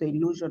about the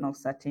illusion of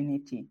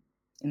certainty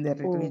in the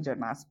Mm,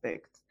 religion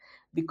aspect.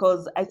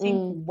 Because I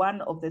think mm,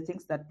 one of the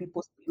things that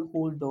people still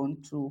hold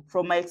on to,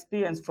 from my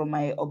experience, from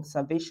my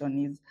observation,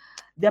 is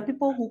there are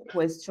people who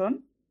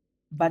question,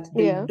 but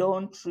they yeah.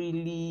 don't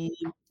really,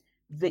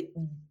 they,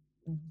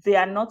 they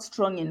are not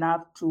strong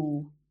enough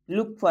to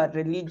look for a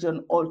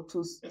religion or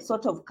to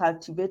sort of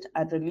cultivate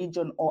a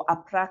religion or a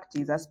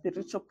practice, a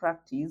spiritual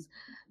practice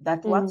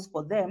that Mm. works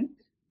for them,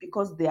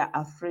 because they are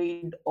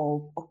afraid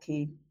of,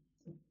 okay,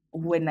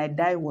 when I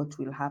die, what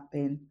will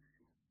happen?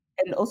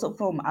 And also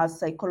from a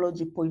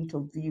psychology point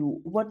of view,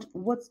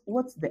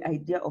 what's the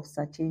idea of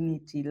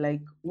certainty?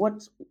 Like,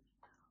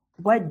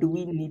 why do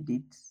we need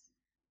it?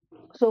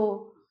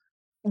 So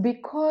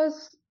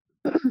because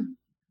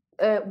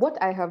what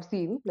I have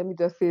seen, let me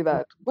just say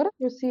that what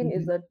I've seen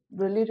is Mhm. that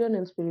religion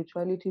and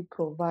spirituality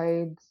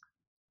provides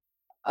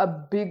a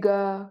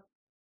bigger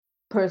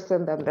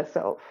person than the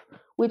self,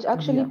 which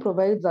actually Yeah.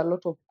 provides a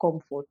lot of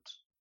comfort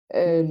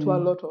to a Mm.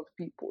 lot of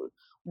people.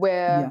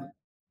 Where, Yeah.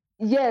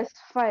 yes,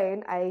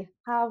 fine, I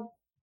have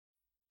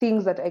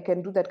things that I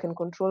can do that can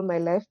control my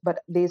life, but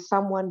there's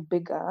someone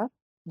bigger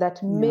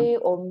that Yeah.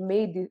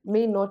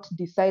 may not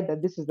decide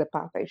that this is the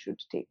path I should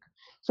take.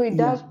 So it Yeah.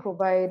 does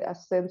provide a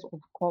sense of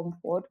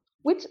comfort,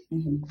 which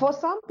Mhm. for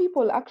some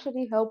people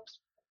actually helps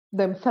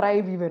them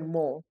thrive even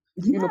more,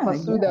 Yeah.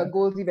 pursue Yeah. their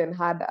goals even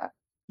harder.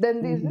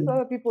 Then there's these Mhm.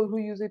 other people who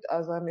use it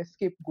as an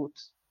scapegoat,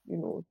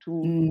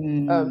 to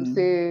Mm.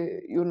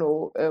 say,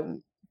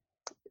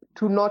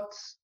 to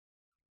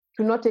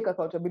not take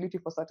accountability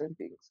for certain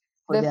things.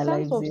 For The their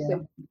sense lives, of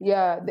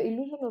yeah. the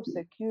illusion of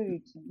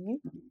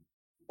security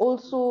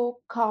also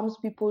calms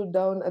people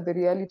down at the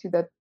reality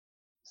that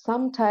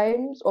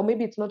sometimes, or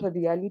maybe it's not a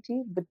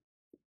reality, but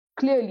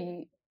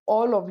clearly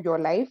all of your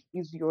life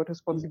is your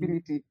Mhm.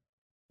 responsibility,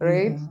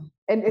 right? Yeah.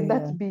 And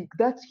that's Yeah. big,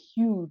 that's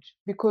huge,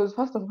 because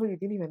first of all, you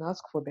didn't even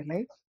ask for the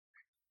life.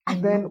 I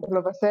And then know. all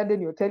of a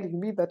sudden, you're telling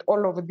me that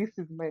all of this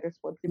is my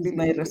It's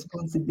my responsibility.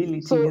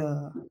 responsibility. So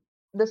Yeah.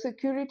 the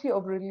security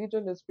of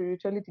religion and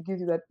spirituality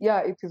gives you that, yeah,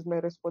 it is my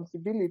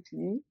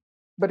responsibility.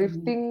 But if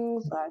Mhm.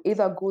 things But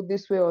either go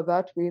this way or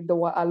that way, there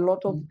were a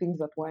lot of mm, things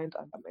that weren't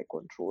under my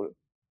control.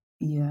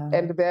 yeah.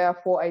 And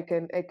therefore I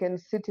can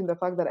sit in the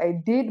fact that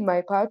I did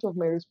my part of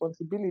my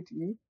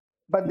responsibility,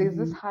 but there's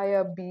this Mhm.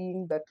 higher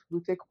being that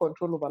will take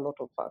control of a lot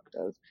of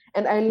factors.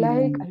 And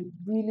Mm. I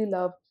really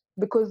love,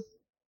 because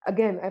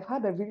again, I've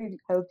had a really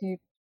healthy,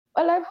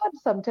 well, I've had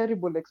some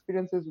terrible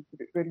experiences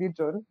with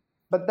religion,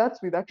 but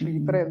that's with actually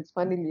Mhm. friends,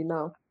 funnily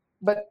enough.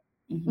 But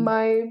Mhm.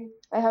 my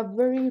I have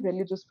very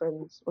religious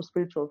friends or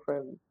spiritual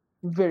friends,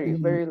 very, Mhm.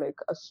 very like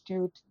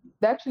astute.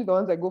 They're actually the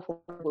ones I go for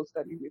Bible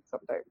study with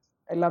sometimes.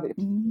 I love it.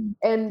 Mm.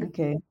 And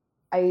Okay.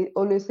 I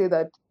always say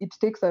that it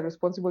takes a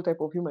responsible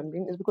type of human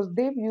being, is because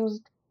they've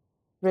used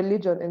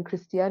religion and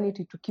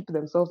Christianity to keep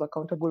themselves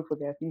accountable for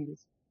their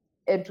things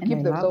and to And I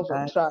keep love themselves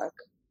on that. track.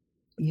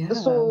 Yeah.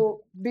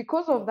 So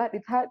because of that,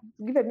 it's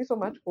given me so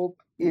much hope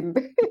in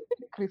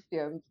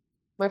Christians.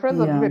 My friends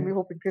have Yeah. given me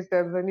hope in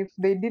Christians, and if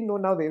they didn't know,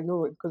 now they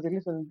know it, because they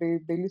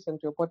listen to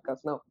your podcast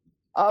now.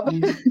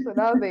 Mm. So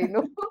now they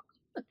know.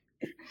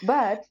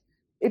 But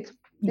it's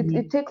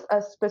it Mhm. takes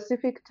a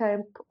specific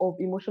type of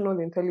emotional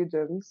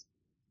intelligence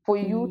for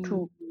you Mm.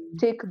 to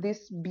take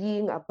this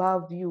being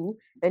above you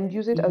and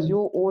use it as Mhm.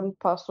 your own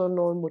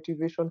personal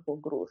motivation for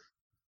growth.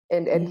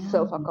 and Yeah.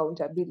 self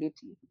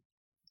accountability.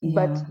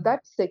 But Yeah.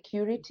 that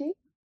security,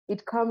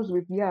 it comes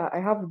with, yeah, I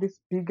have this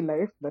big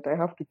life that I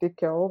have to take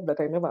care of that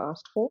I never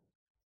asked for,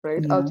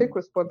 right? I'll Yeah. take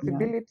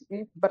Yeah.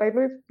 responsibility, but I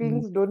know if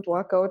Mm-hmm. things don't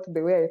work out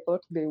the way I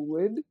thought they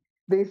would,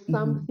 there's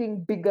Mm-hmm.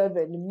 something bigger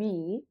than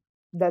me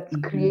that's Mm-hmm.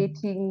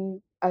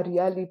 creating a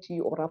reality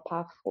or a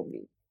path for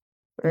me,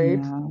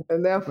 right? Yeah.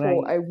 And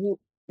therefore, Right. I would,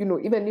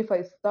 even if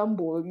I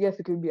stumble, yes,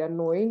 it will be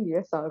annoying.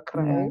 Yes, I'll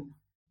Yeah. cry,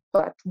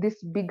 but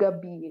this bigger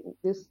being,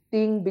 this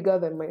thing bigger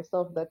than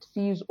myself that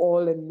sees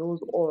all and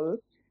knows all,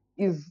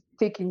 is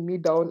taking me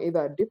down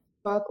either a different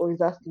path, or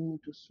is asking me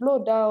to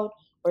slow down,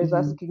 or is Mm-hmm.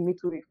 asking me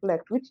to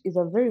reflect, which is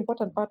a very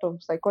important part of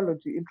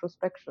psychology,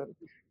 introspection.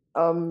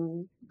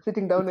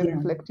 Sitting down and Yeah.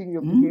 reflecting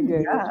your Mm, behavior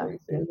and your yeah.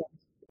 choices. Yeah.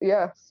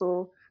 Yeah,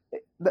 so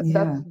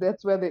Yeah.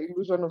 that's where the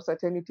illusion of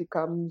certainty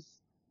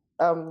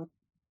um,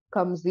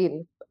 comes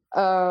in.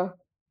 Uh,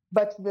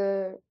 but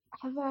the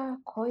other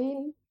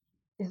coin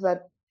is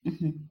that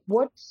Mm-hmm.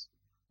 what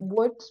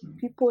what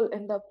people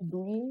end up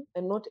doing,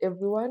 and not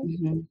everyone,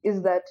 Mm-hmm.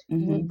 is that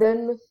you Mm-hmm.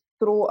 then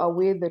throw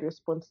away the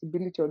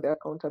responsibility or the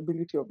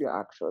accountability of your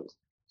actions.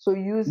 So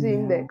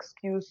using the Yeah.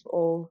 excuse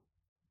of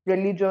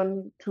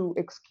religion to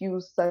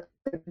excuse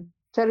certain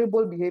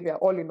terrible behavior,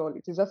 all in all,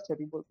 it is just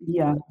terrible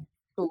Yeah. behavior.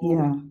 So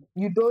Yeah.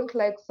 you don't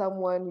like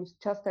someone, you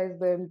chastise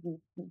them, you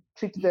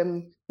treat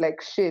them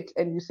like shit,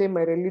 and you say,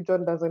 my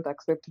religion doesn't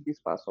accept this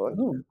person.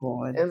 Oh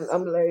God. And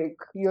I'm like,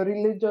 your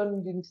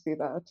religion didn't say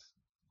that.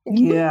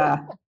 Yeah.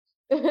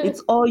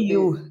 It's all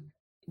you.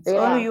 It's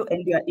all Yeah, you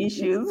and your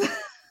issues.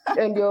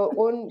 and your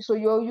own, so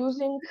you're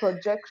using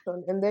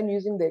projection and then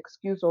using the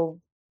excuse of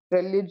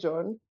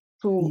religion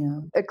to Yeah.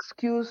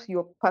 excuse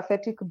your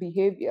pathetic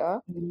behavior,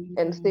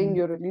 and saying Mm-hmm.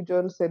 your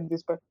religion said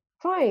this. But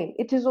fine,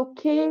 it is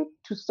okay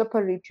to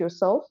separate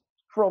yourself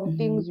from Mm-hmm.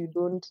 things you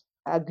don't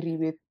agree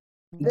with.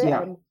 There,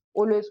 Yeah. I'm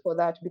always for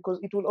that, because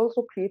it will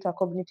also create a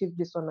cognitive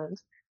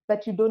dissonance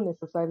that you don't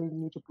necessarily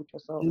need to put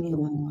yourself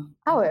through.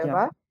 Yeah. Yeah.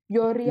 However,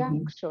 your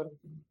Mm-hmm. reaction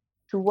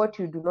to what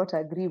you do not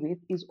agree with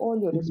is all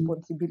your Mm-hmm.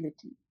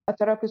 responsibility. A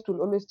therapist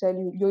will always tell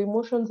you your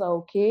emotions are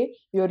okay,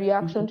 your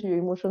reaction Mm-hmm. to your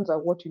emotions are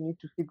what you need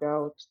to figure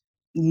out.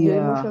 Your Yeah.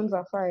 emotions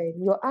are fine.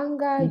 Your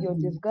anger, your Mm-hmm.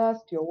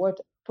 disgust, your what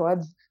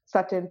towards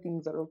certain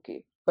things are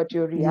okay. But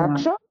your Yeah.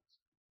 reaction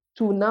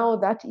to now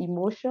that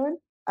emotion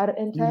are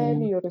Yeah.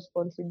 entirely your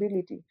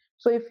responsibility.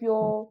 So if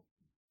you're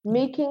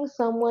making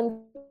someone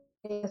less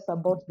about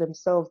themselves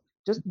just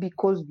because you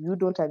don't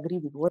agree with what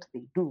they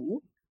do,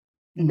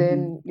 then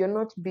Mm-hmm. you're not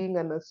being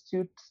an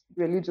astute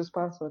religious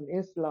person,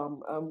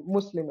 Islam,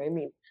 Muslim, I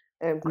mean,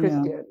 Yeah.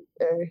 Christian,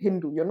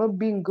 Hindu. You're not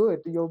being good.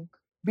 You're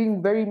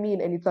being very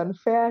mean, and it's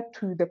unfair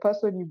to the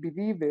person you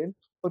believe in,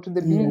 or to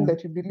the being Yeah.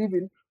 that you believe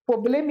in,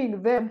 for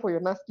blaming them for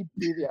your nasty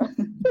behavior.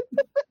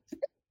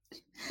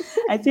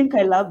 I think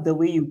I love the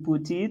way you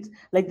put it.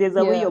 Like there's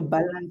a way Yeah, you're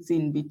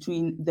balancing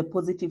between the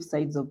positive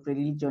sides of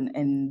religion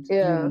and,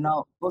 yeah,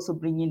 now also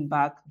bringing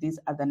back these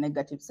other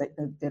negative side,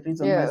 the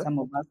reason why yeah. some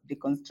of us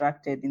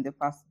deconstructed in the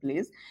first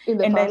place. In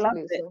the And I first love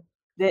place,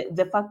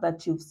 the fact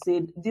that you've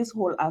said this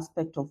whole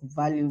aspect of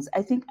values.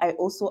 I think I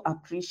also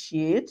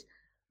appreciate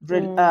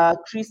mm,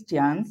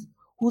 Christians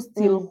who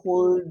still mm,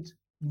 hold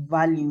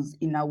values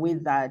in a way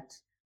that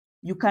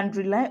you can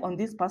rely on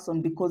this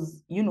person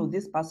because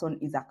this person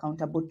is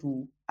accountable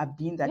to a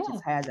being that is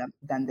yeah, higher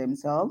than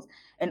themselves,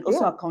 and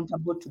also yeah,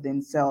 accountable to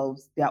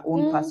themselves, their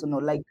own mm,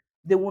 personal, like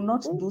they will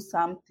not mm, do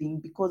something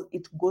because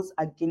it goes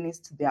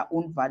against their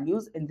own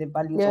values and the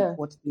values of yeah,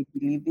 what they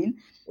believe in.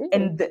 yeah,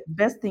 And the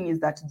best thing is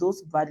that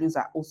those values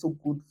are also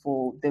good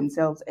for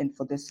themselves and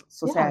for the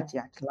yeah, society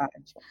at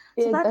large.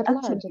 So yeah, that at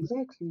large, actually,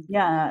 exactly.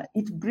 yeah,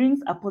 it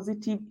brings a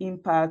positive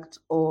impact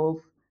of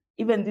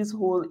even this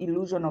whole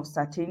illusion of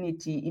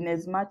certainty, in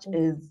as much Mm,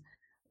 as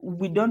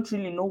we don't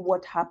really know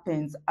what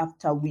happens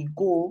after we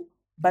go,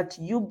 but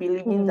you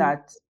believing mm,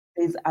 that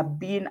there's a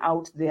being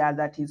out there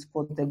that is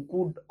for the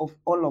good of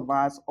all of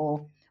us,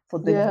 or for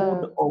the good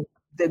yeah, of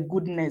the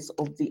goodness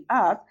of the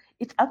earth,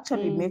 it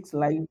actually mm, makes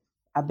life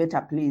a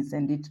better place,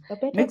 and it a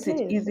better makes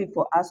it place. easy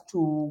for us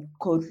to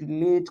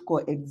correlate,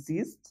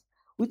 coexist,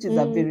 which is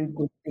a Mm, very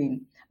good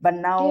thing. But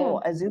now,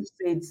 yeah. as you've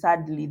said,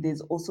 sadly,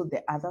 there's also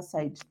the other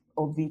side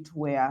of it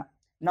where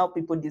now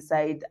people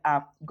decide,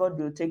 God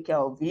will take care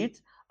of it.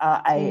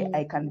 I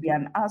Mm, can be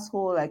an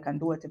asshole. I can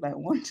do whatever I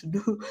want to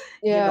do.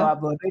 yeah.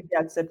 I've already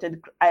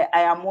accepted. I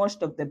am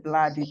washed of the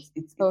blood.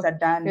 It's Oh, a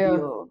done yeah.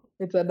 deal.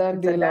 It's a done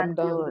It's a deal. done I'm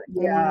done. deal.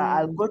 Yeah, Mm,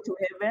 I'll go to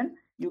heaven.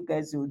 You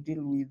guys will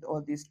deal with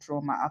all this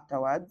trauma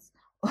afterwards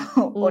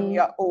on mm,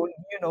 your own.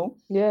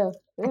 yeah.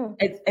 Yeah.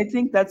 I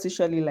think that's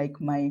usually like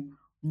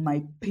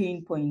my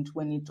pain point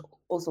when it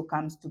also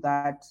comes to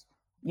that,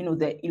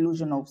 the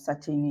illusion of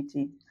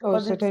certainty. Oh,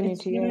 Because it's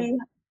certainty. Yeah.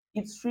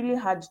 really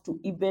hard to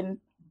even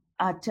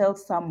tell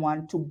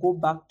someone to go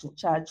back to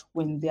church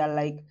when they're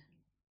like,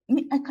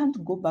 me, I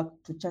can't go back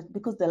to church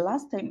because the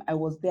last time I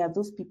was there,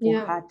 those people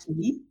Yeah. hurt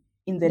me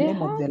in the They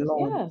name of have. the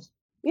Lord. Yeah.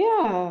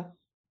 Yeah.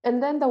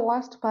 And then the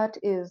worst part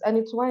is, and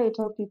it's why I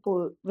tell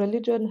people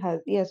religion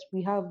has, yes,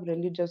 we have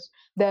religious,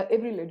 that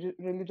every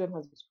religion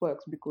has its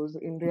quirks, because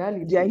in Yeah,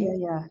 reality, yeah,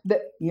 yeah.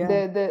 the,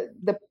 Yeah.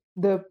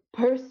 the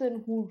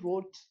person who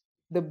wrote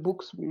the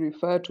books we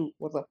refer to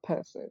was a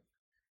person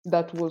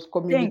that was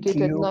Thank communicated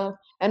you. now.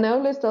 And I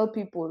always tell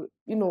people,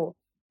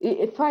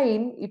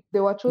 fine if they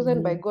were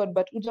chosen by Mhm. God,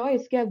 but ujawai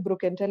sikia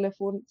broken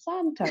telephone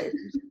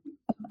sometimes.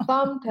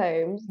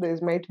 Sometimes there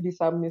might be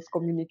some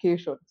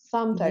miscommunication.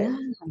 Yeah.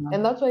 Sometimes,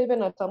 and that's why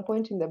even at some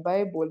point in the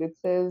Bible it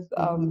says,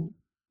 Mhm.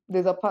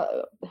 there's a part,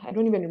 I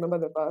don't even remember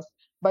the verse,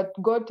 but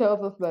God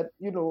tells us that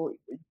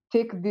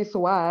take this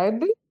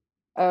word,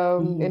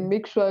 and Mhm.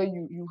 make sure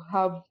you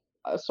have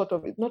a sort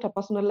of, not a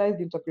personalized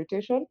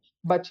interpretation,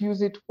 but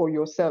use it for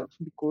yourself,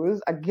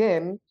 because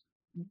again,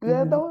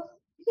 there Mhm. was,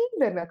 he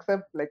didn't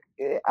accept like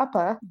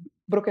upper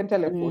broken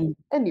telephone Mm.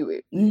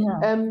 anyway.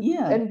 Yeah.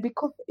 Yeah. And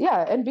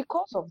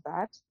because of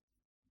that,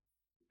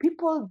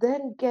 people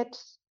then get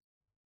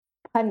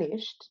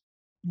punished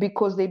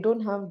because they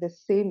don't have the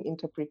same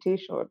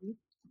interpretation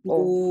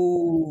of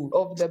Oh.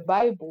 the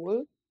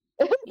Bible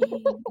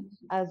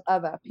as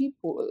other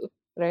people,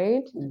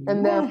 right?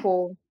 And Weh.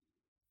 therefore,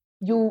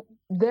 you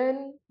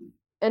then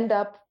end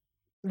up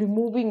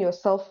removing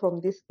yourself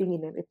from this thing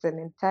in its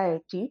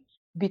entirety,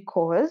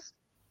 because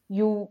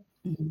you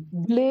Mhm.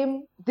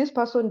 blame this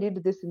person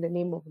did this in the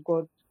name of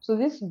God. So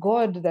this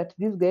God that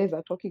these guys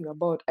are talking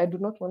about, I do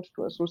not want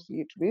to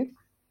associate with.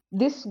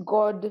 This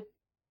God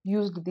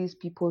used these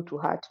people to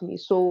hurt me.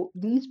 So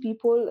these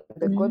people, the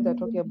God they're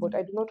talking about, Mm.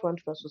 I do not want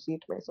to associate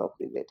myself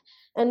with it.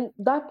 And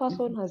that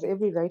person Mhm. has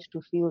every right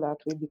to feel that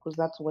way, because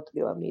that's what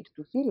they were made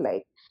to feel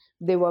like.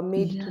 They were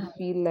made to Yeah.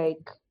 feel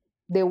like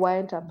they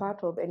weren't a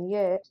part of, and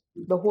yet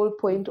the whole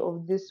point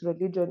of this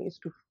religion is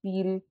to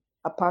feel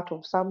a part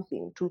of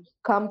something, to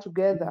come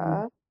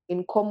Mhm. together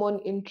in common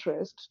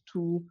interest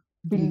to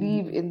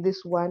believe Mhm. in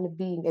this one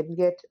being, and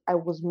yet I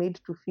was made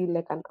to feel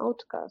like an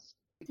outcast.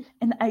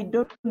 And I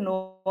don't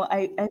know,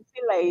 I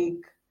feel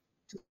like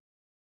to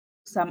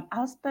some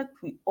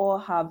aspect we all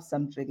have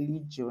some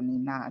religion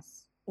in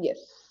us.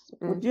 Yes.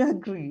 Would you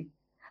agree?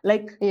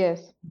 Like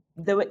Yes.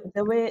 the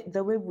way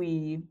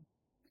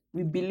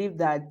we believe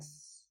that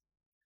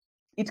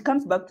it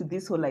comes back to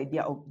this whole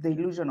idea of the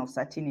illusion of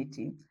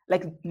certainty.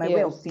 Like my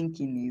way of Yes.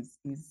 thinking is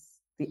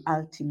the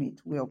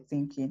ultimate way of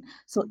thinking.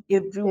 So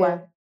Yeah.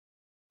 everyone should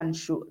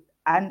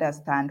understand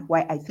why I think the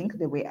way I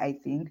think,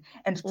 and to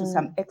some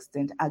Mm,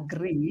 extent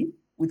agree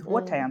with what I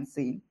mm, am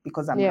saying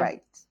because I'm yeah.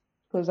 right.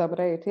 Because I'm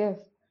right. Yes.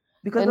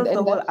 Because And that's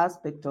the and whole that's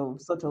aspect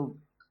of sort of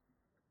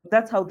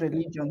that's how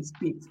religion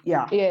speaks.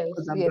 Yeah, yes,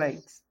 because I'm yes,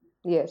 right.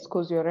 yes.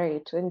 Because you're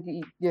right, and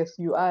yes,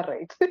 you are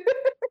right.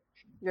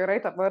 You're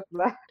right about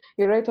that.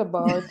 You're right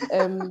about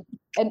and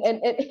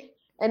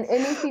and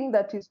anything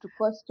that is to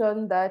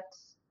question that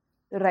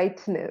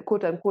rightness,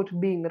 quote unquote,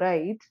 being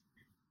right,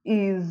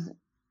 is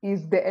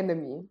the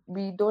enemy.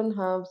 We don't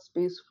have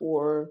space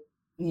for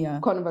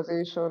Yeah,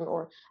 conversation.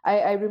 Or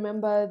I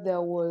remember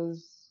there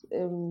was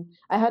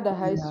I had a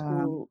high yeah.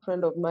 school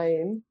friend of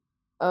mine.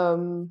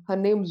 Her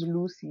name's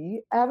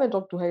Lucy. I haven't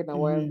talked to her in a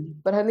while,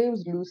 Hmm. but her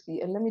name's Lucy,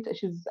 and let me tell,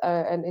 she's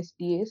an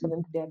SDA,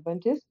 Seventh Day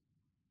Adventist,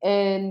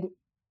 and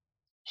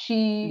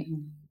she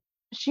Hmm.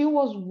 she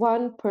was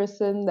one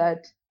person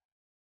that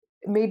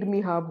made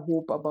me have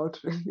hope about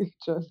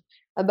religion.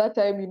 At that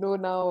time,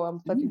 now I'm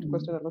starting to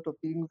question Mm. a lot of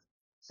things.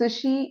 So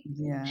Yeah.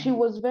 she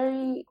was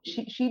very,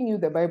 she knew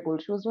the Bible.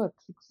 She was what,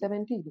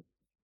 17?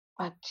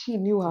 But she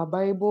knew her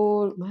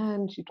Bible.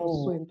 Man, it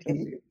was so Oh, okay.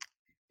 impressive.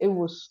 It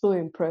was so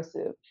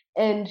impressive.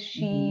 And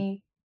Hmm.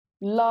 she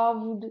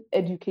loved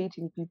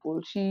educating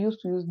people. She used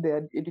to use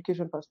the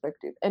education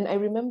perspective. And I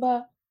don't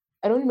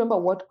remember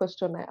what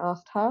question I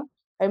asked her.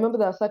 I remember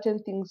there are certain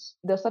things,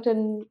 there are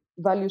certain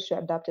values she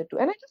adapted to.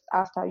 And I just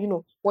asked her,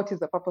 what is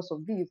the purpose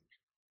of these?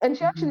 And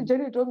she actually Hmm.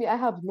 genuinely told me, I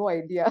have no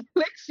idea.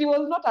 Like, she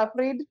was not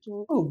afraid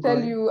to Oh tell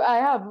God. you, I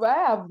have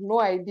no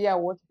idea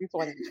what this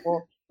one is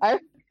for.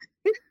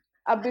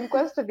 I've been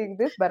questioning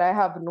this, but I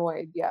have no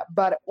idea.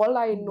 But all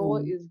I know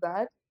Oh. is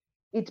that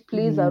it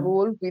plays a Hmm.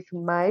 role with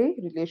my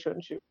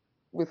relationship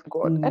with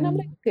God. And I'm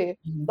like, Hmm. okay,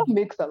 that Hmm.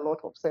 makes a lot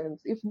of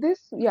sense. If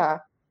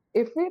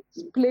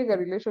it's playing a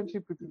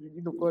relationship with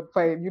God,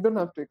 fine. You don't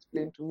have to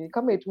explain to me.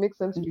 Come, it makes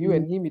sense to you Hmm.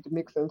 and him. It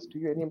makes sense to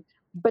you and him.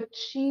 But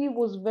she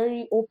was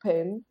very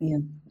open, Yeah.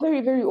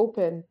 very, very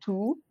open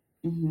to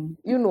Hmm.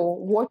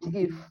 what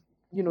if,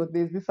 Hmm.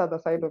 there's this other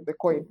side of the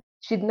coin.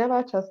 She'd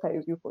never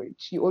chastise you for it.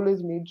 She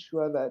always made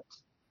sure that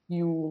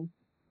you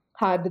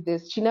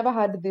she never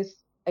had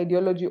this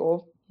ideology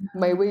of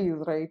my way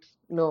is right.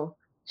 No,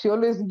 she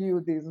always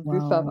knew there's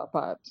this Wow. other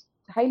part.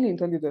 Highly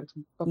intelligent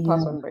Yeah.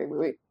 person, by the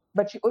way.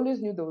 But she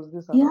always knew there was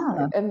this other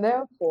side. Yeah. And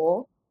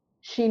therefore,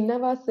 she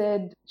never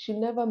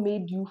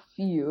made you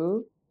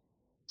feel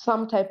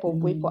some type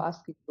of way for Hmm.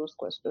 asking those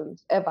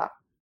questions ever.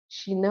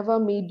 She never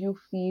made you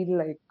feel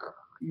like,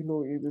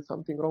 is there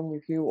something wrong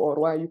with you, or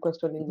why are you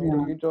questioning my Yeah.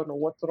 religion, or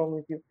what's wrong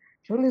with you?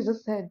 She always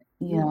just said,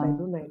 yes, I Yeah.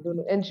 don't know, I don't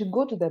know. And she'd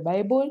go to the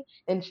Bible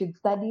and she'd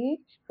study it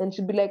and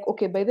she'd be like,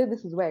 okay, by then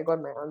this is where I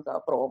got my answer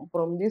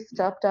from this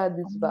chapter,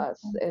 this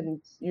verse,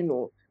 and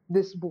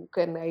this book.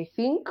 And I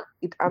think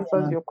it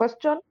answers Yeah. your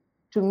question.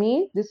 To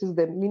me, this is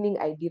the meaning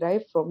I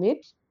derive from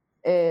it.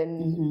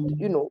 And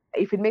Mm-hmm.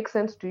 if it makes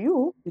sense to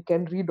you, you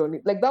can read on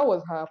it. Like that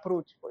was her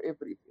approach for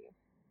everything.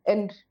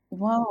 And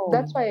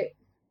that's Wow. why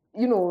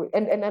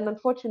and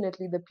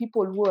unfortunately the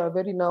people who are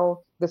very now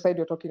the side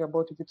you're talking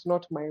about, if it's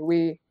not my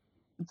way,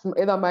 it's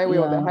either my way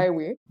or the Yeah.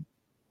 highway.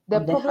 The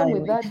On the problem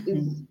with highway. that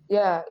is,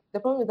 yeah, the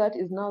problem with that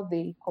is now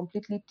they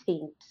completely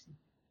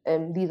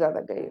taint these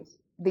other guys.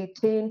 They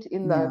taint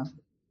in that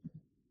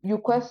Yeah. you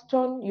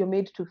question, you're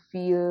made to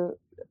feel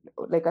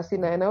like a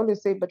sinner. And I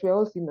always say, but we're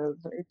all sinners,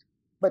 right?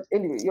 But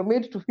anyway, you're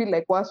made to feel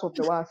like worst of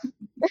the worst.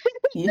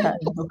 Yeah. I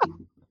know.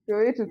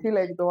 You're made to feel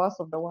like the worst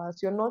of the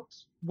worst. You're not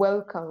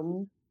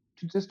welcome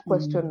to just Mm.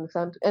 question.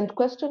 And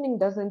questioning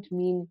doesn't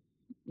mean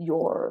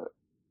you're,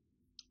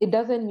 it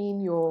doesn't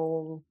mean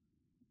you're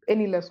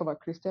any less of a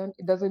Christian.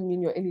 It doesn't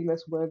mean you're any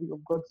less worthy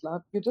of God's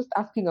love. You're just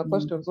asking a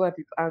question Mm. so that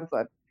it's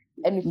answered.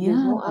 And if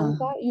there's no Yeah.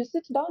 answer, you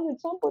sit down with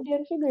somebody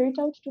and figure it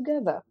out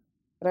together,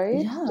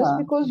 right? Just Yeah.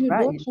 because you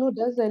don't Right. know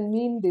doesn't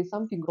mean there's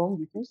something wrong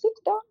with you. Sit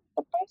down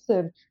with the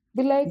person.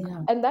 Be like,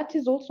 Yeah. and that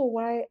is also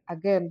why,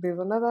 again, there's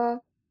another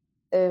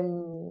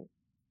um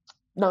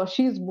now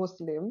she's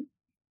Muslim.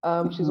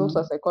 She's also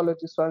a Mm-hmm.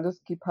 psychologist, so I'll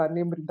just keep her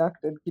name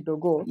redacted,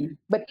 Kidogo.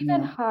 But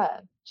even Yeah.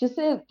 her, she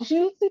said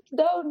she'll sit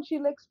down,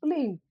 she'll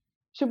explain.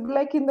 She'll be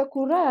like, in the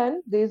Quran,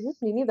 there's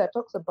this Nini that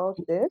talks about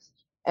this,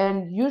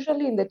 and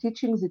usually in the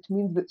teachings it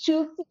means that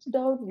she'll sit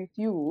down with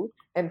you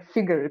and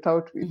figure it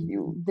out with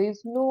you. Mm-hmm.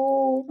 There's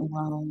no,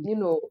 Wow. you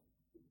know,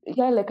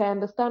 yeah, like I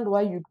understand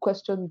why you'd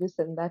question this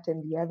and that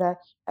and the other.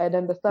 I'd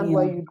understand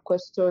why Yeah. you'd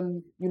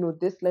question,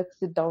 this, let's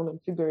sit down and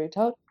figure it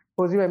out.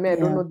 Because even me, I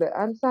don't Yeah. know the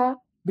answer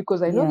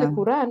because I know the Yeah.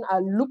 Quran.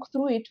 I'll look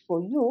through it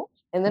for you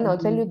and then I'll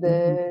tell you Mm-hmm.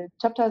 Mm-hmm. the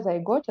chapters I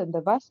got and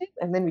the verses,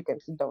 and then we can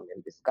sit down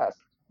and discuss.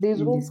 There's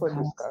And room for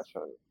discuss.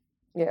 discussion.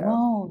 Yeah.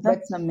 Wow, But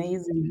that's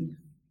amazing.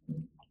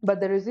 but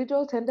the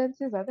residual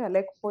tendencies are there.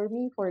 Like for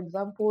me, for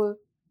example,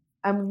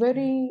 I'm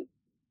very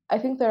I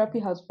think therapy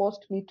has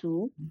forced me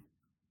to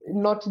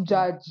not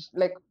judge,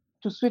 like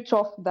to switch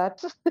off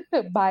that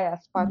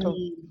bias part of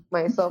Mm.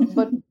 myself.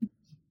 But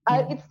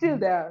it's still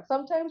there.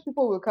 Sometimes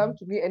people will come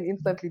to me and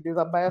instantly there's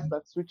a bias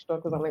that's switched on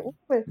because I'm like,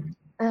 "Mm."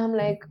 And I'm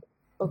like,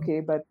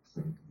 okay, but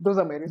those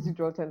are my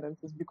residual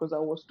tendencies because I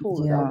was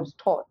told, I Yeah. was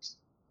taught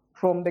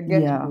from the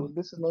Yeah. get-go,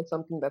 this is not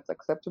something that's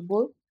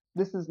acceptable.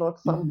 This is not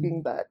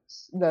something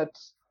Mm-hmm. that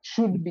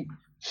should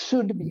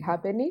be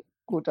happening,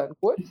 quote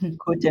unquote.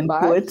 Quote But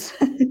unquote.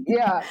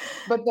 yeah,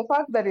 but the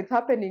fact that it's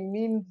happening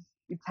means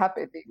it's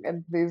happening,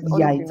 and there's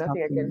Yeah, honestly it's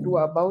nothing I can do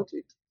happening. about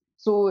it.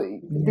 So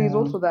there's Yeah.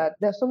 also that.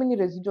 There's so many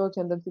residual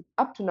tendencies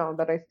up to now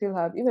that I still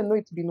have, even though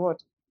it's been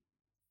what,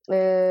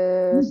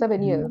 Mm.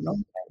 7 years. No.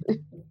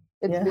 It's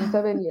been Yeah.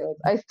 7 years.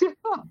 I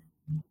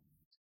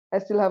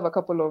still have a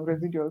couple of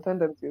residual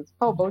tendencies.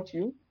 How about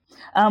you?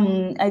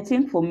 I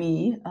think for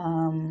me,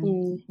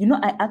 Mm,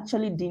 I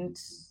actually didn't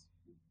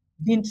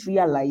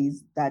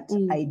realize that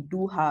mm, I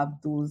do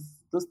have those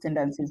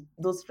tendencies,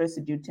 those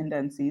residue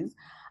tendencies,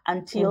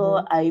 until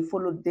mm-hmm. I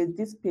followed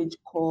this page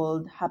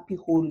called Happy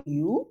Whole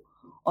You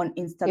on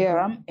Yeah,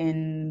 Instagram,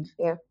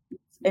 yeah.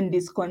 and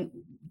this Mm-hmm.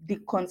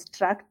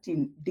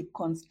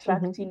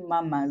 deconstructing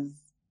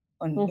mamas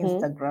on Mm-hmm.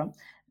 Instagram.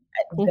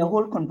 The Mm-hmm.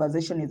 whole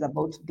conversation is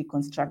about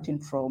deconstructing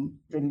from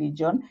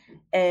religion,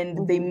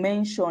 and they Mm-hmm.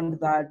 mentioned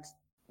that,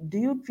 do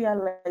you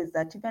realize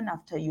that even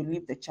after you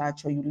leave the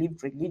church or you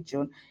leave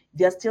religion,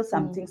 there are still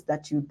some Mm-hmm. things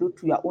that you do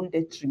to your own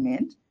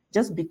detriment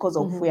just because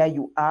of Mm-hmm. where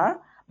you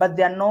are, but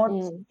they're not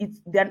Mm.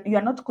 you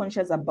are not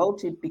conscious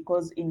about it,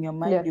 because in your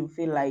mind Yeah. you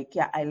feel like,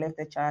 yeah, I left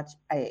the church,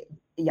 I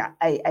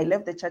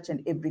left the church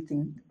and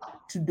everything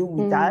to do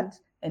with Mm. that,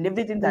 and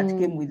everything that Mm.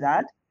 came with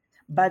that.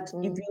 But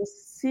if Mm. you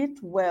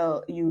sit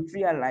well, you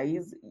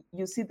realize,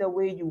 you see the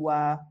way you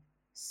are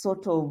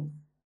sort of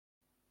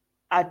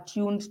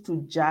attuned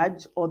to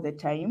judge all the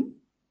time.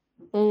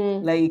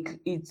 Mm. Like,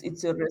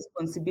 it's a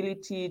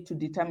responsibility to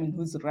determine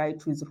who's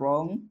right, who's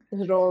wrong.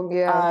 It's wrong.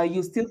 Yeah.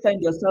 You still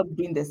find yourself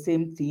doing the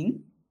same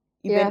thing,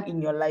 even Yeah.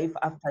 in your life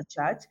after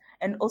church.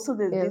 And also,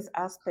 there's Yeah. this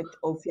aspect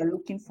of you're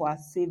looking for a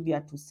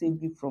savior to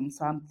save you from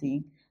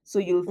something. So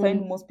you'll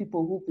find Mm. most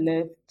people who've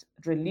left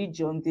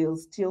religion, they'll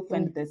still Mm.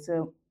 find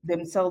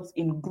themselves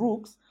in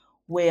groups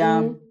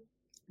where Mm.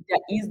 there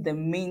is the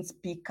main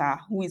speaker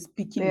who is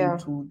speaking Yeah.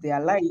 into their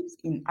lives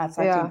in a Yeah.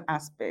 certain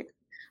aspect.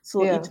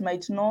 So Yeah. it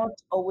might not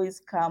always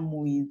come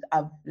with,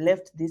 I've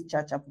left this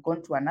church, I've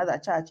gone to another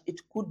church. It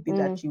could be Mm.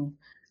 that you've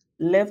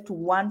left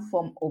one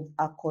form of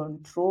a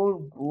control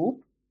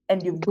group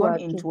and you've To gone add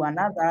to. into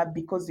another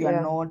because you are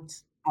Yeah.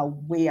 not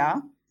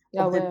aware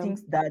Yeah. of the Well.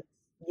 things that,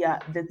 yeah,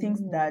 the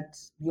things Mm. that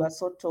you are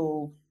sort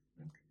of,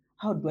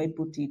 how do I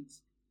put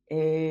it?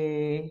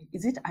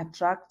 Is it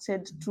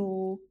attracted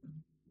to?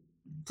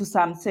 to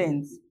some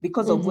sense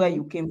because of where Mhm.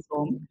 you came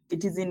from.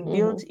 It is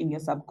inbuilt Mhm. in your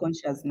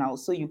subconscious now,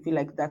 so you feel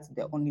like that's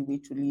the only way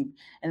to live.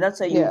 And that's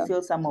why Yeah.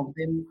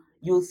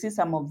 you'll see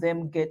some of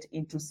them get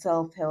into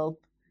self-help,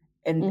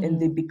 and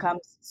they Mhm. become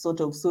sort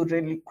of so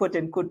really quote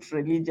unquote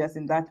religious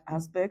in that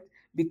aspect,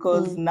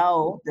 because Mm.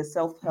 now the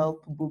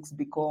self-help books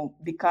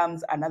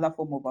becomes another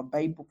form of a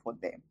bible for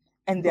them,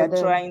 and they For are them.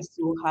 trying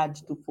so hard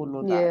to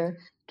follow that. Yeah.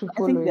 To I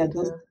follow think there it. are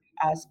those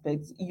Yeah.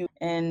 aspects,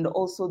 and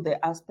also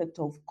the aspect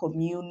of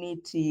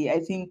community. I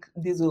think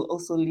this will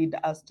also lead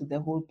us to the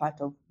whole part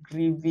of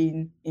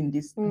grieving in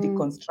this Mm.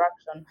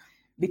 deconstruction,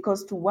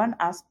 because to one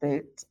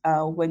aspect,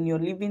 when you're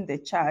leaving the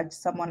church,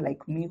 someone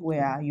like me,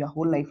 where your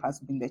whole life has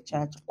been the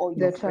church,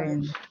 The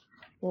church.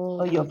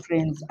 all Mm. your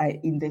friends are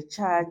in the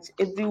church,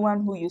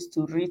 everyone who used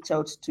to reach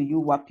out to you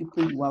were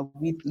people you were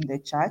with in the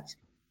church,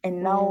 and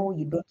Mm. now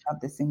you don't have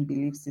the same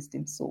belief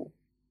system. So,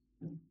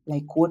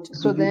 like, what do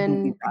So you do with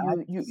then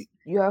that?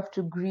 you have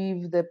to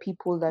grieve the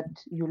people that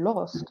you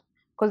lost,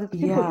 because it's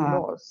people you Yeah,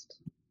 lost.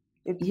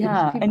 It's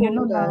yeah. And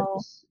people that, now,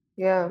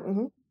 yeah.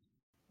 Mhm.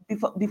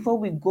 before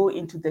we go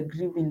into the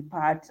grieving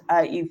part,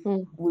 if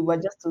Mm. we were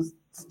just to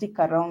stick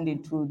around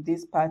into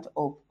this part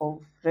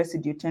of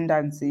residue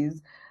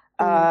tendencies,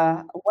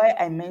 Mm. why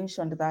I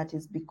mentioned that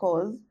is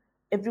because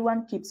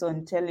everyone keeps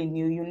on telling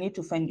you you need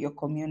to find your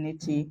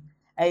community.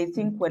 I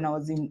think when I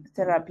was in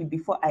therapy,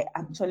 before I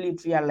actually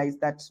realized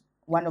that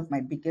one of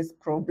my biggest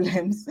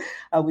problems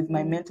with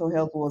my Mm. mental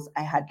health was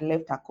I had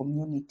left a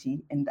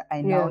community, and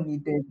I now Yeah.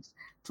 needed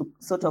to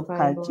sort To of find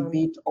one.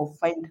 cultivate or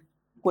find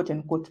quote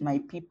unquote my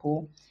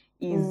people.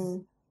 Is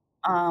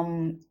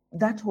Mm.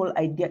 that whole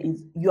idea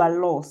is you are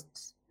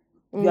lost.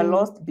 You are Mm.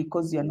 lost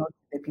because you're not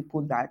the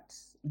people that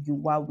you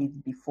were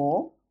with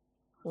before.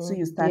 So Mm.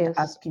 you start Yes.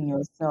 asking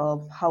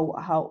yourself,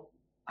 how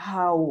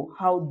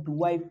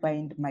do I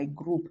find my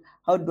group?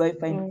 How do I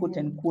find quote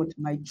Mhm. unquote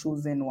my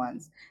chosen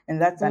ones?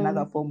 And that's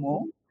another Mm. form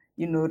of,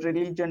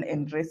 religion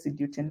and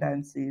residue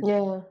tendencies.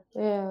 Yeah.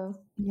 Yeah.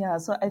 Yeah,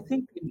 so I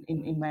think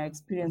in my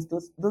experience,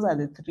 those are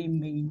the three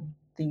main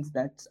things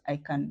that I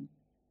can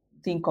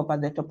think of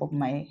at the top of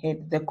my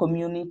head. The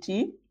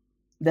community,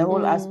 the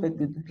whole aspect Mm.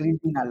 with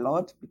reading a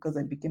lot because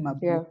I became a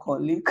Yeah.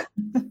 bookaholic,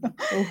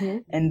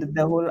 Mhm. and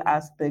the whole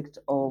aspect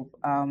of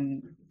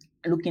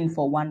looking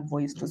for one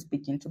voice to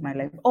speak into my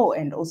life. Oh,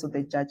 and also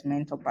the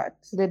judgmental part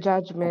The of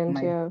judgment.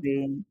 my Yeah.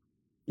 brain.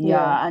 Yeah.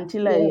 Yeah,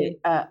 until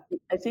Yeah.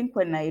 I think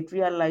when I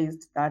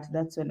realized that,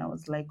 that's when I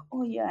was like,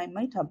 oh yeah, I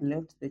might have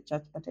left the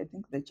church, but I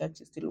think the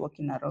church is still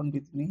walking around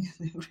with me,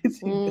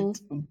 everything Mm.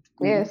 that I'm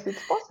doing. Yes,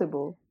 it's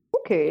possible.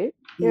 Okay.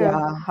 Yeah.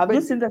 Yeah. Have you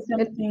But seen the same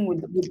it, thing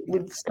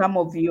with some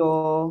of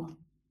your?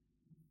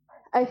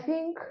 I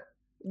think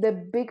the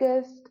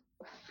biggest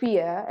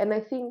fear, and I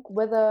think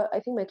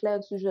my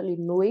clients usually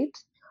know it.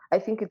 I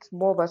think it's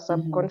more of a Mhm.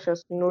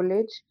 subconscious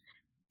knowledge,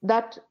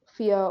 that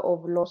fear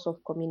of loss of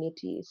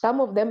community.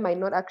 Some of them might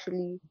not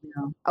actually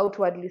Yeah.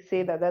 outwardly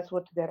say that that's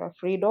what they're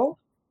afraid of,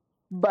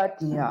 but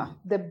Yeah.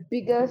 the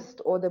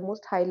biggest or the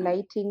most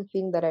highlighting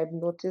thing that I've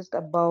noticed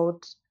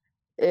about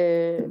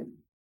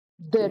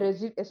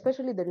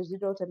especially the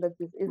residual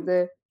tendencies, is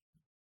they're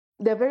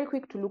very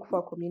quick to look for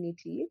a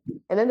community,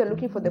 and then they're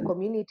looking for the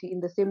community in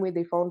the same way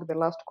they found the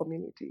last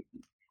community.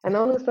 And I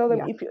always tell them,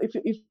 Yeah.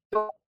 if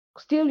you're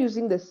still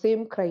using the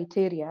same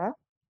criteria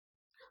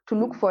to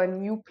look for a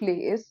new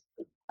place,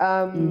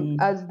 Mm.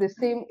 as the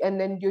same, and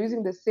then you're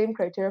using the same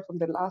criteria from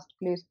the last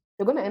place,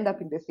 you're going to end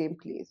up in the same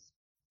place.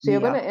 So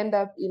you're going Yeah. to end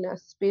up in a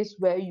space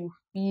where you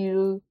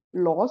feel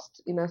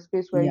lost, in a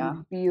space where you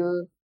Yeah.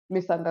 feel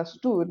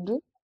misunderstood,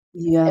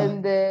 Yeah.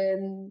 and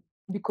then,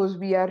 because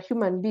we are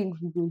human beings,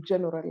 we will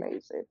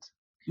generalize it.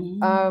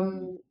 Mm.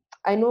 um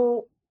I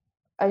know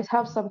I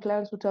have some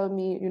clients who tell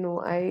me,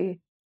 I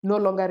no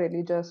longer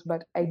religious,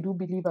 but I do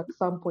believe at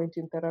some point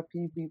in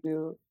therapy we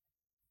will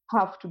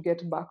have to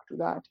get back to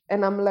that.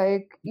 And I'm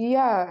like,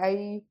 yeah,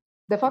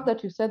 the fact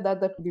that you said that,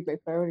 that would be my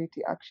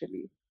priority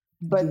actually.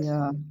 But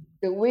Yeah.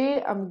 the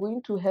way I'm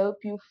going to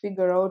help you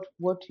figure out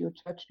what your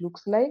church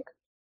looks like,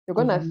 you're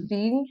gonna Hmm.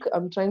 think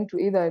I'm trying to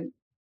either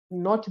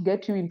not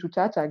get you into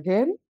church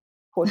again,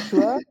 for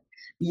sure.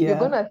 You're Yeah.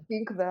 gonna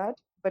think that,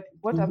 but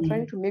what I'm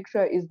trying Hmm. to make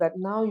sure is that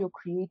now you're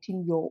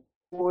creating your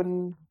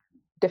own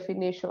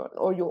definition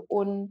or your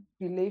own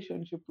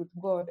relationship with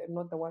God, and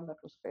not the one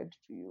that was fed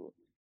to you.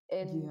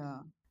 And Yeah.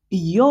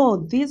 Yo,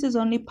 this is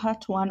only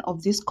part one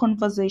of this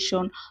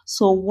conversation.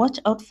 So watch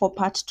out for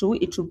part two.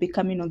 It will be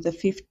coming on the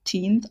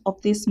 15th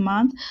of this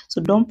month. So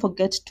don't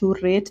forget to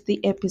rate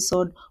the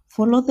episode,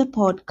 follow the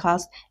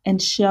podcast,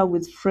 and share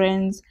with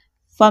friends,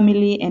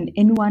 family, and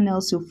anyone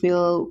else you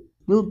feel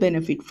will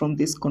benefit from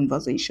this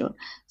conversation.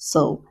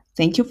 So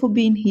thank you for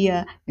being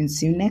here, and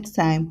see you next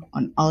time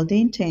on All Day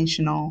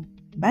Intentional.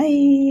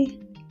 Bye.